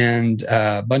time and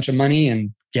a bunch of money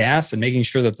and gas and making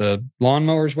sure that the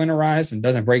lawnmower's winterized and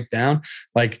doesn't break down.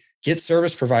 Get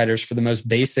service providers for the most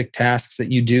basic tasks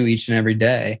that you do each and every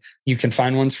day. You can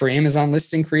find ones for Amazon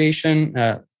listing creation,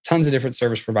 tons of different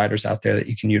service providers out there that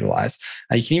you can utilize.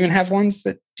 You can even have ones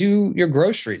that do your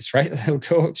groceries, right? They'll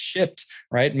go shipped,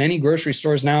 right? Many grocery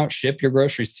stores now ship your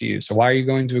groceries to you. So why are you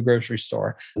going to a grocery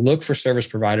store? Look for service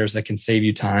providers that can save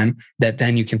you time that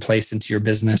then you can place into your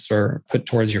business or put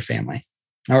towards your family.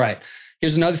 All right.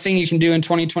 Here's another thing you can do in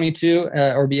 2022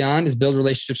 or beyond is build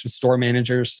relationships with store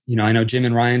managers. I know Jim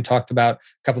and Ryan talked about a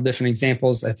couple different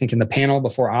examples, I think in the panel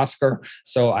before Oscar.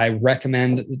 So I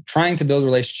recommend trying to build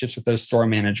relationships with those store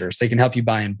managers. They can help you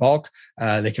buy in bulk.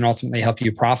 They can ultimately help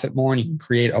you profit more and you can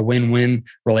create a win-win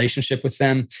relationship with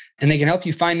them. And they can help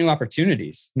you find new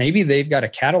opportunities. Maybe they've got a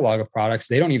catalog of products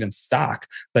they don't even stock,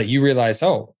 but you realize,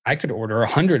 oh, I could order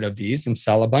 100 of these and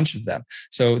sell a bunch of them.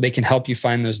 So they can help you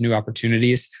find those new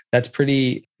opportunities.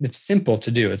 It's simple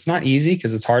to do. It's not easy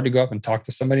because it's hard to go up and talk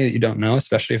to somebody that you don't know,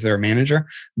 especially if they're a manager,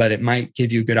 but it might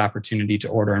give you a good opportunity to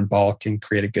order in bulk and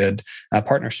create a good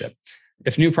partnership.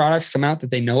 If new products come out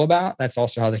that they know about, that's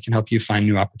also how they can help you find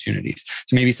new opportunities.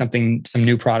 So maybe some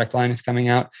new product line is coming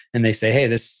out and they say, hey,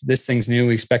 this thing's new.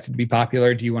 We expect it to be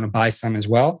popular. Do you want to buy some as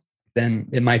well? then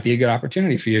it might be a good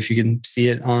opportunity for you if you can see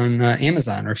it on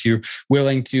Amazon, or if you're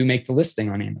willing to make the listing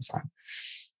on Amazon.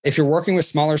 If you're working with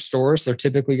smaller stores, they're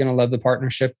typically going to love the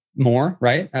partnership more,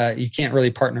 right? You can't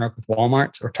really partner up with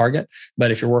Walmart or Target,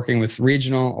 but if you're working with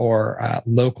regional or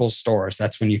local stores,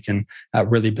 that's when you can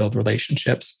really build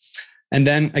relationships. And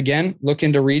then again, look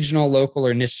into regional, local,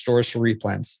 or niche stores for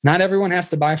replens. Not everyone has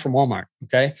to buy from Walmart,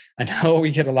 okay? I know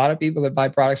we get a lot of people that buy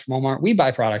products from Walmart. We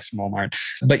buy products from Walmart,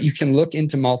 but you can look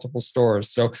into multiple stores.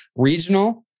 So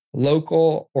regional,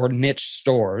 local, or niche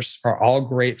stores are all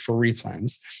great for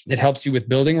replens. It helps you with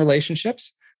building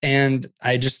relationships. And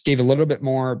I just gave a little bit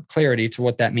more clarity to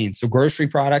what that means. So grocery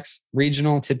products,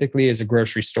 regional typically is a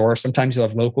grocery store. Sometimes you'll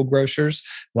have local grocers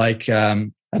like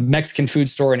a Mexican food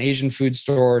store, an Asian food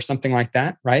store, or something like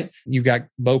that, right? You've got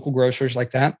local grocers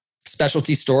like that.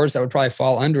 Specialty stores that would probably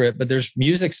fall under it, but there's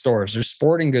music stores, there's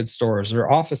sporting goods stores, there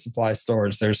are office supply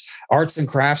stores, there's arts and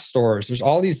crafts stores. There's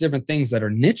all these different things that are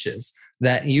niches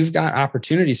that you've got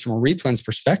opportunities from a replens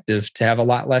perspective to have a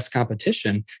lot less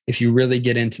competition if you really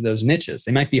get into those niches.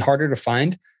 They might be harder to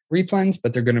find replens,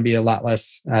 but they're going to be a lot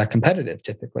less competitive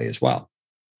typically as well.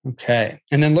 Okay.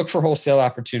 And then look for wholesale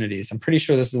opportunities. I'm pretty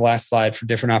sure this is the last slide for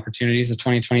different opportunities of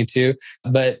 2022,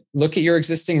 but look at your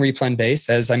existing replen base.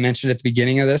 As I mentioned at the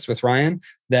beginning of this with Ryan,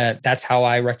 that's how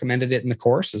I recommended it in the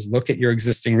course, is look at your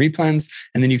existing replens,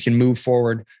 and then you can move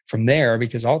forward from there,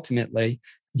 because ultimately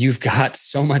you've got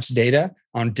so much data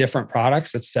on different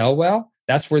products that sell well.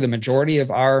 That's where the majority of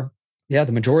our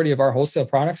wholesale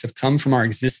products have come from our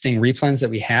existing replens that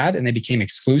we had, and they became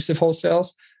exclusive wholesale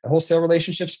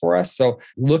relationships for us. So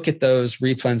look at those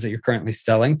replens that you're currently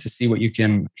selling to see what you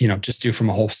can, just do from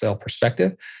a wholesale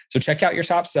perspective. So check out your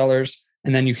top sellers,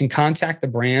 and then you can contact the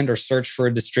brand or search for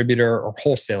a distributor or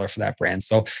wholesaler for that brand.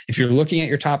 So if you're looking at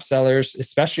your top sellers,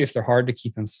 especially if they're hard to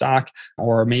keep in stock,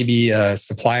 or maybe a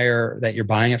supplier that you're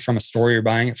buying it from, a store you're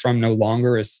buying it from no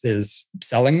longer is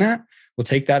selling that, we'll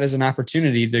take that as an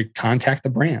opportunity to contact the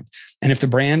brand. And if the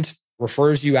brand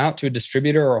refers you out to a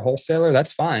distributor or a wholesaler,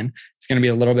 that's fine. It's going to be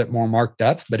a little bit more marked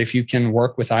up, but if you can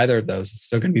work with either of those, it's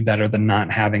still going to be better than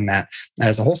not having that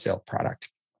as a wholesale product.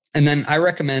 And then I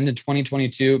recommend in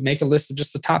 2022, make a list of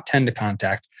just the top 10 to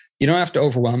contact. You don't have to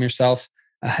overwhelm yourself.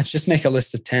 Just make a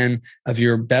list of 10 of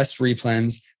your best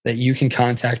replens that you can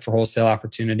contact for wholesale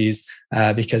opportunities,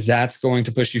 because that's going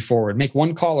to push you forward. Make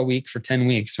one call a week for 10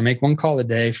 weeks, or make one call a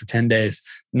day for 10 days.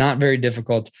 Not very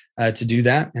difficult to do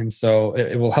that. And so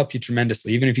it will help you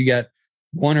tremendously. Even if you get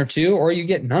one or two, or you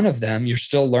get none of them, you're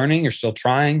still learning, you're still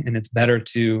trying, and it's better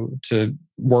to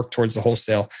work towards the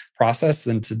wholesale process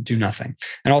than to do nothing.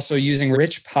 And also using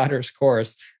Rich Potter's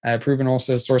course,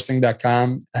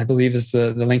 provenwholesalesourcing.com, I believe is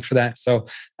the link for that. So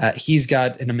he's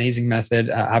got an amazing method.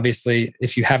 Obviously,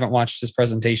 if you haven't watched his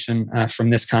presentation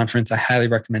from this conference, I highly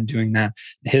recommend doing that.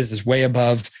 His is way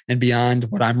above and beyond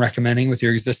what I'm recommending with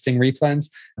your existing replens,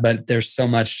 but there's so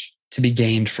much to be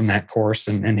gained from that course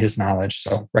and his knowledge.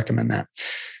 So recommend that.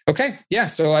 Okay. Yeah.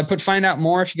 So I put find out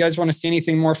more. If you guys want to see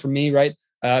anything more from me, right?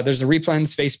 There's a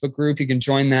Replens Facebook group. You can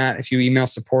join that if you email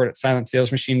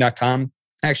support@silentsalesmachine.com.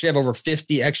 I actually have over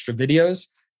 50 extra videos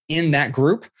in that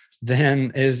group than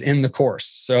is in the course.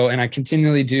 So, and I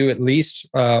continually do at least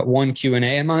one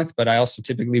Q&A a month, but I also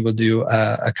typically will do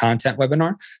a content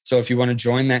webinar. So if you want to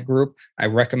join that group, I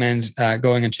recommend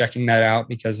going and checking that out,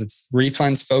 because it's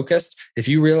replens focused. If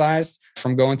you realized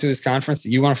from going through this conference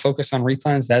that you want to focus on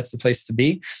replens, that's the place to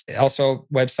be. Also,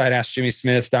 website,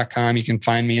 AskJimmySmith.com. You can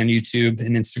find me on YouTube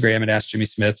and Instagram at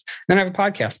AskJimmySmith. Then I have a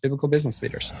podcast, Biblical Business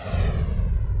Leaders.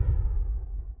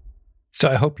 So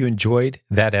I hope you enjoyed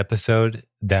that episode.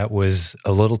 That was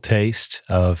a little taste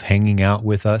of hanging out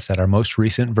with us at our most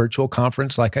recent virtual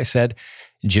conference. Like I said,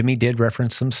 Jimmy did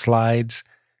reference some slides,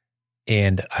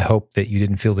 and I hope that you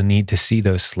didn't feel the need to see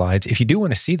those slides. If you do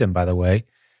want to see them, by the way,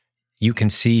 you can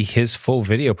see his full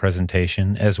video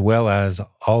presentation, as well as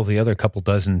all the other couple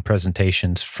dozen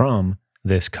presentations from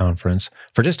this conference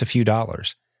for just a few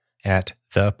dollars at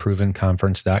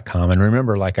theprovenconference.com. And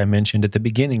remember, like I mentioned at the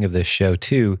beginning of this show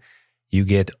too, you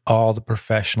get all the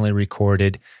professionally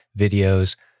recorded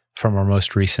videos from our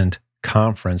most recent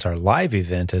conference, our live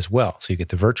event as well. So you get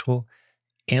the virtual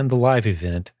and the live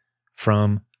event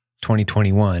from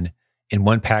 2021 in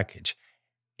one package.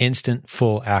 Instant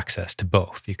full access to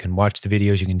both. You can watch the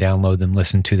videos, you can download them,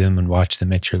 listen to them, and watch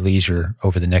them at your leisure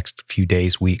over the next few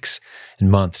days, weeks,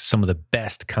 and months. Some of the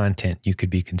best content you could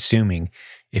be consuming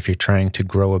if you're trying to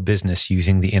grow a business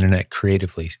using the internet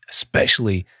creatively,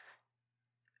 especially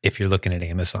if you're looking at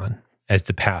Amazon as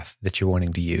the path that you're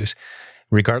wanting to use,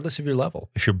 regardless of your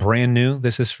level. If you're brand new,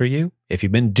 this is for you. If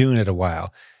you've been doing it a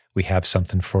while, we have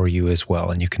something for you as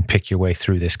well, and you can pick your way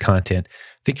through this content.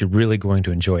 I think you're really going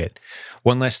to enjoy it.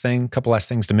 One last thing, couple last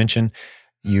things to mention.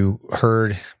 You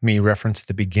heard me reference at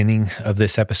the beginning of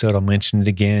this episode. I'll mention it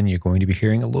again. You're going to be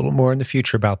hearing a little more in the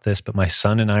future about this, but my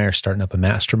son and I are starting up a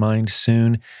mastermind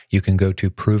soon. You can go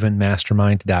to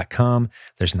provenmastermind.com.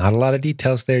 There's not a lot of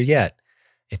details there yet.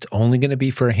 It's only going to be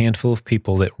for a handful of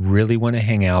people that really want to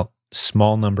hang out,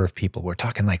 small number of people. We're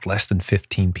talking like less than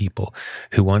 15 people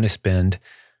who want to spend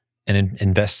and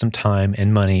invest some time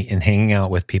and money in hanging out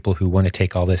with people who want to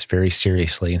take all this very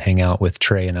seriously and hang out with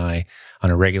Trey and I on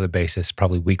a regular basis,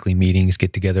 probably weekly meetings,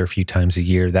 get together a few times a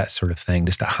year, that sort of thing,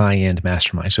 just a high-end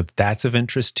mastermind. So if that's of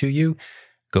interest to you,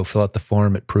 go fill out the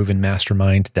form at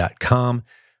provenmastermind.com.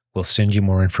 We'll send you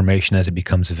more information as it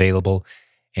becomes available.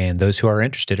 And those who are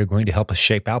interested are going to help us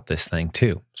shape out this thing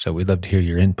too. So we'd love to hear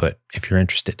your input if you're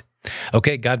interested.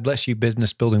 Okay, God bless you,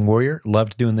 Business Building Warrior.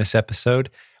 Loved doing this episode.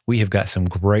 We have got some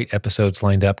great episodes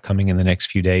lined up coming in the next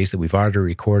few days that we've already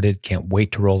recorded. Can't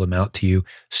wait to roll them out to you.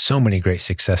 So many great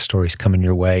success stories coming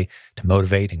your way to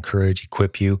motivate, encourage,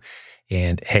 equip you.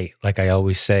 And hey, like I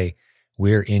always say,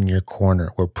 we're in your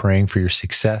corner. We're praying for your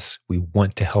success. We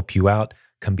want to help you out.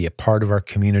 Come be a part of our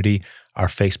community. Our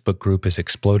Facebook group is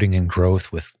exploding in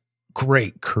growth with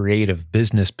great creative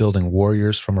business building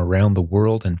warriors from around the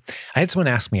world. And I had someone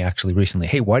ask me actually recently,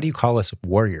 hey, why do you call us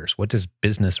warriors? What does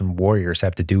business and warriors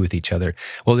have to do with each other?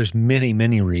 Well, there's many,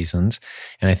 many reasons.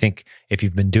 And I think if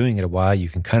you've been doing it a while, you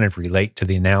can kind of relate to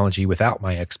the analogy without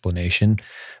my explanation.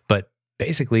 But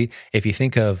basically, if you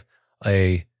think of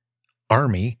a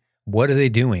army, what are they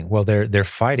doing? Well, they're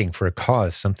fighting for a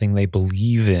cause, something they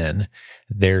believe in.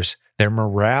 Their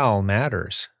morale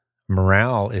matters.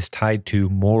 Morale is tied to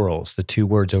morals. The two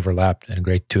words overlap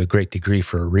to a great degree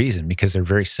for a reason, because they're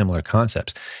very similar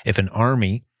concepts. If an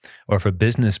army or if a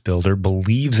business builder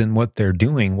believes in what they're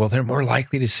doing, well, they're more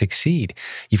likely to succeed.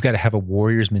 You've got to have a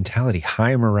warrior's mentality,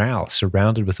 high morale,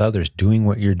 surrounded with others, doing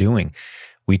what you're doing.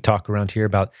 We talk around here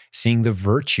about seeing the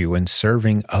virtue and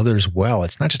serving others well.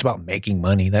 It's not just about making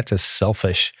money. That's a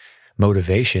selfish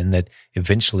motivation that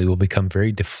eventually will become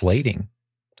very deflating.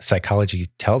 Psychology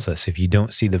tells us if you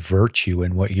don't see the virtue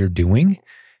in what you're doing,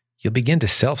 you'll begin to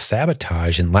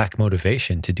self-sabotage and lack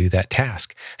motivation to do that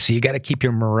task. So you got to keep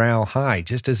your morale high,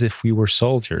 just as if we were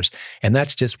soldiers. And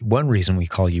that's just one reason we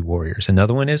call you warriors.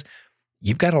 Another one is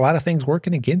you've got a lot of things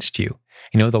working against you.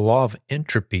 You know, the law of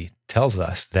entropy tells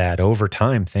us that over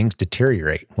time, things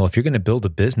deteriorate. Well, if you're going to build a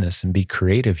business and be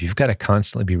creative, you've got to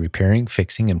constantly be repairing,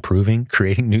 fixing, improving,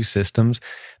 creating new systems,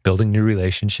 building new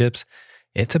relationships.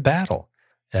 It's a battle.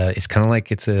 It's kind of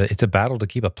like it's a battle to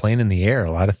keep a plane in the air.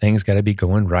 A lot of things got to be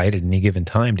going right at any given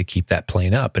time to keep that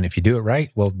plane up. And if you do it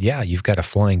right, well, yeah, you've got a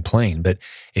flying plane. But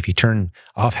if you turn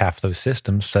off half those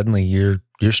systems, suddenly you're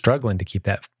struggling to keep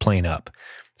that plane up.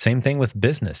 Same thing with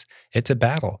business. It's a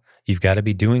battle. You've got to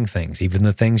be doing things, even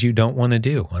the things you don't want to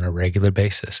do, on a regular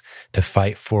basis to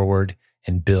fight forward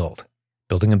and build.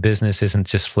 Building a business isn't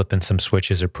just flipping some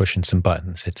switches or pushing some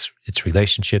buttons. It's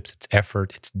relationships, it's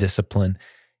effort, it's discipline,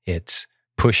 it's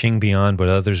pushing beyond what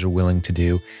others are willing to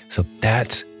do. So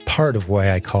that's part of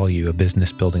why I call you a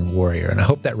business building warrior. And I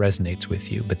hope that resonates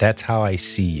with you, but that's how I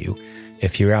see you.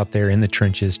 If you're out there in the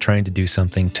trenches trying to do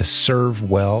something to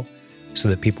serve well so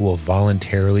that people will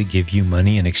voluntarily give you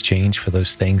money in exchange for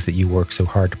those things that you work so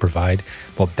hard to provide,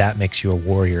 well, that makes you a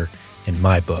warrior in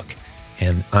my book.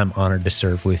 And I'm honored to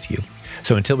serve with you.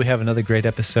 So until we have another great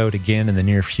episode again in the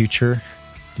near future,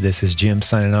 this is Jim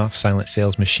signing off, Silent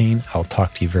Sales Machine. I'll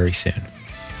talk to you very soon.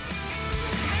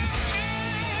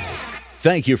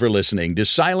 Thank you for listening to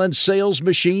Silent Sales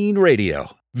Machine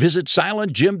Radio. Visit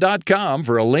silentjim.com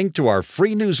for a link to our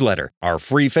free newsletter, our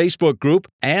free Facebook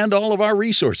group, and all of our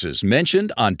resources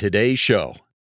mentioned on today's show.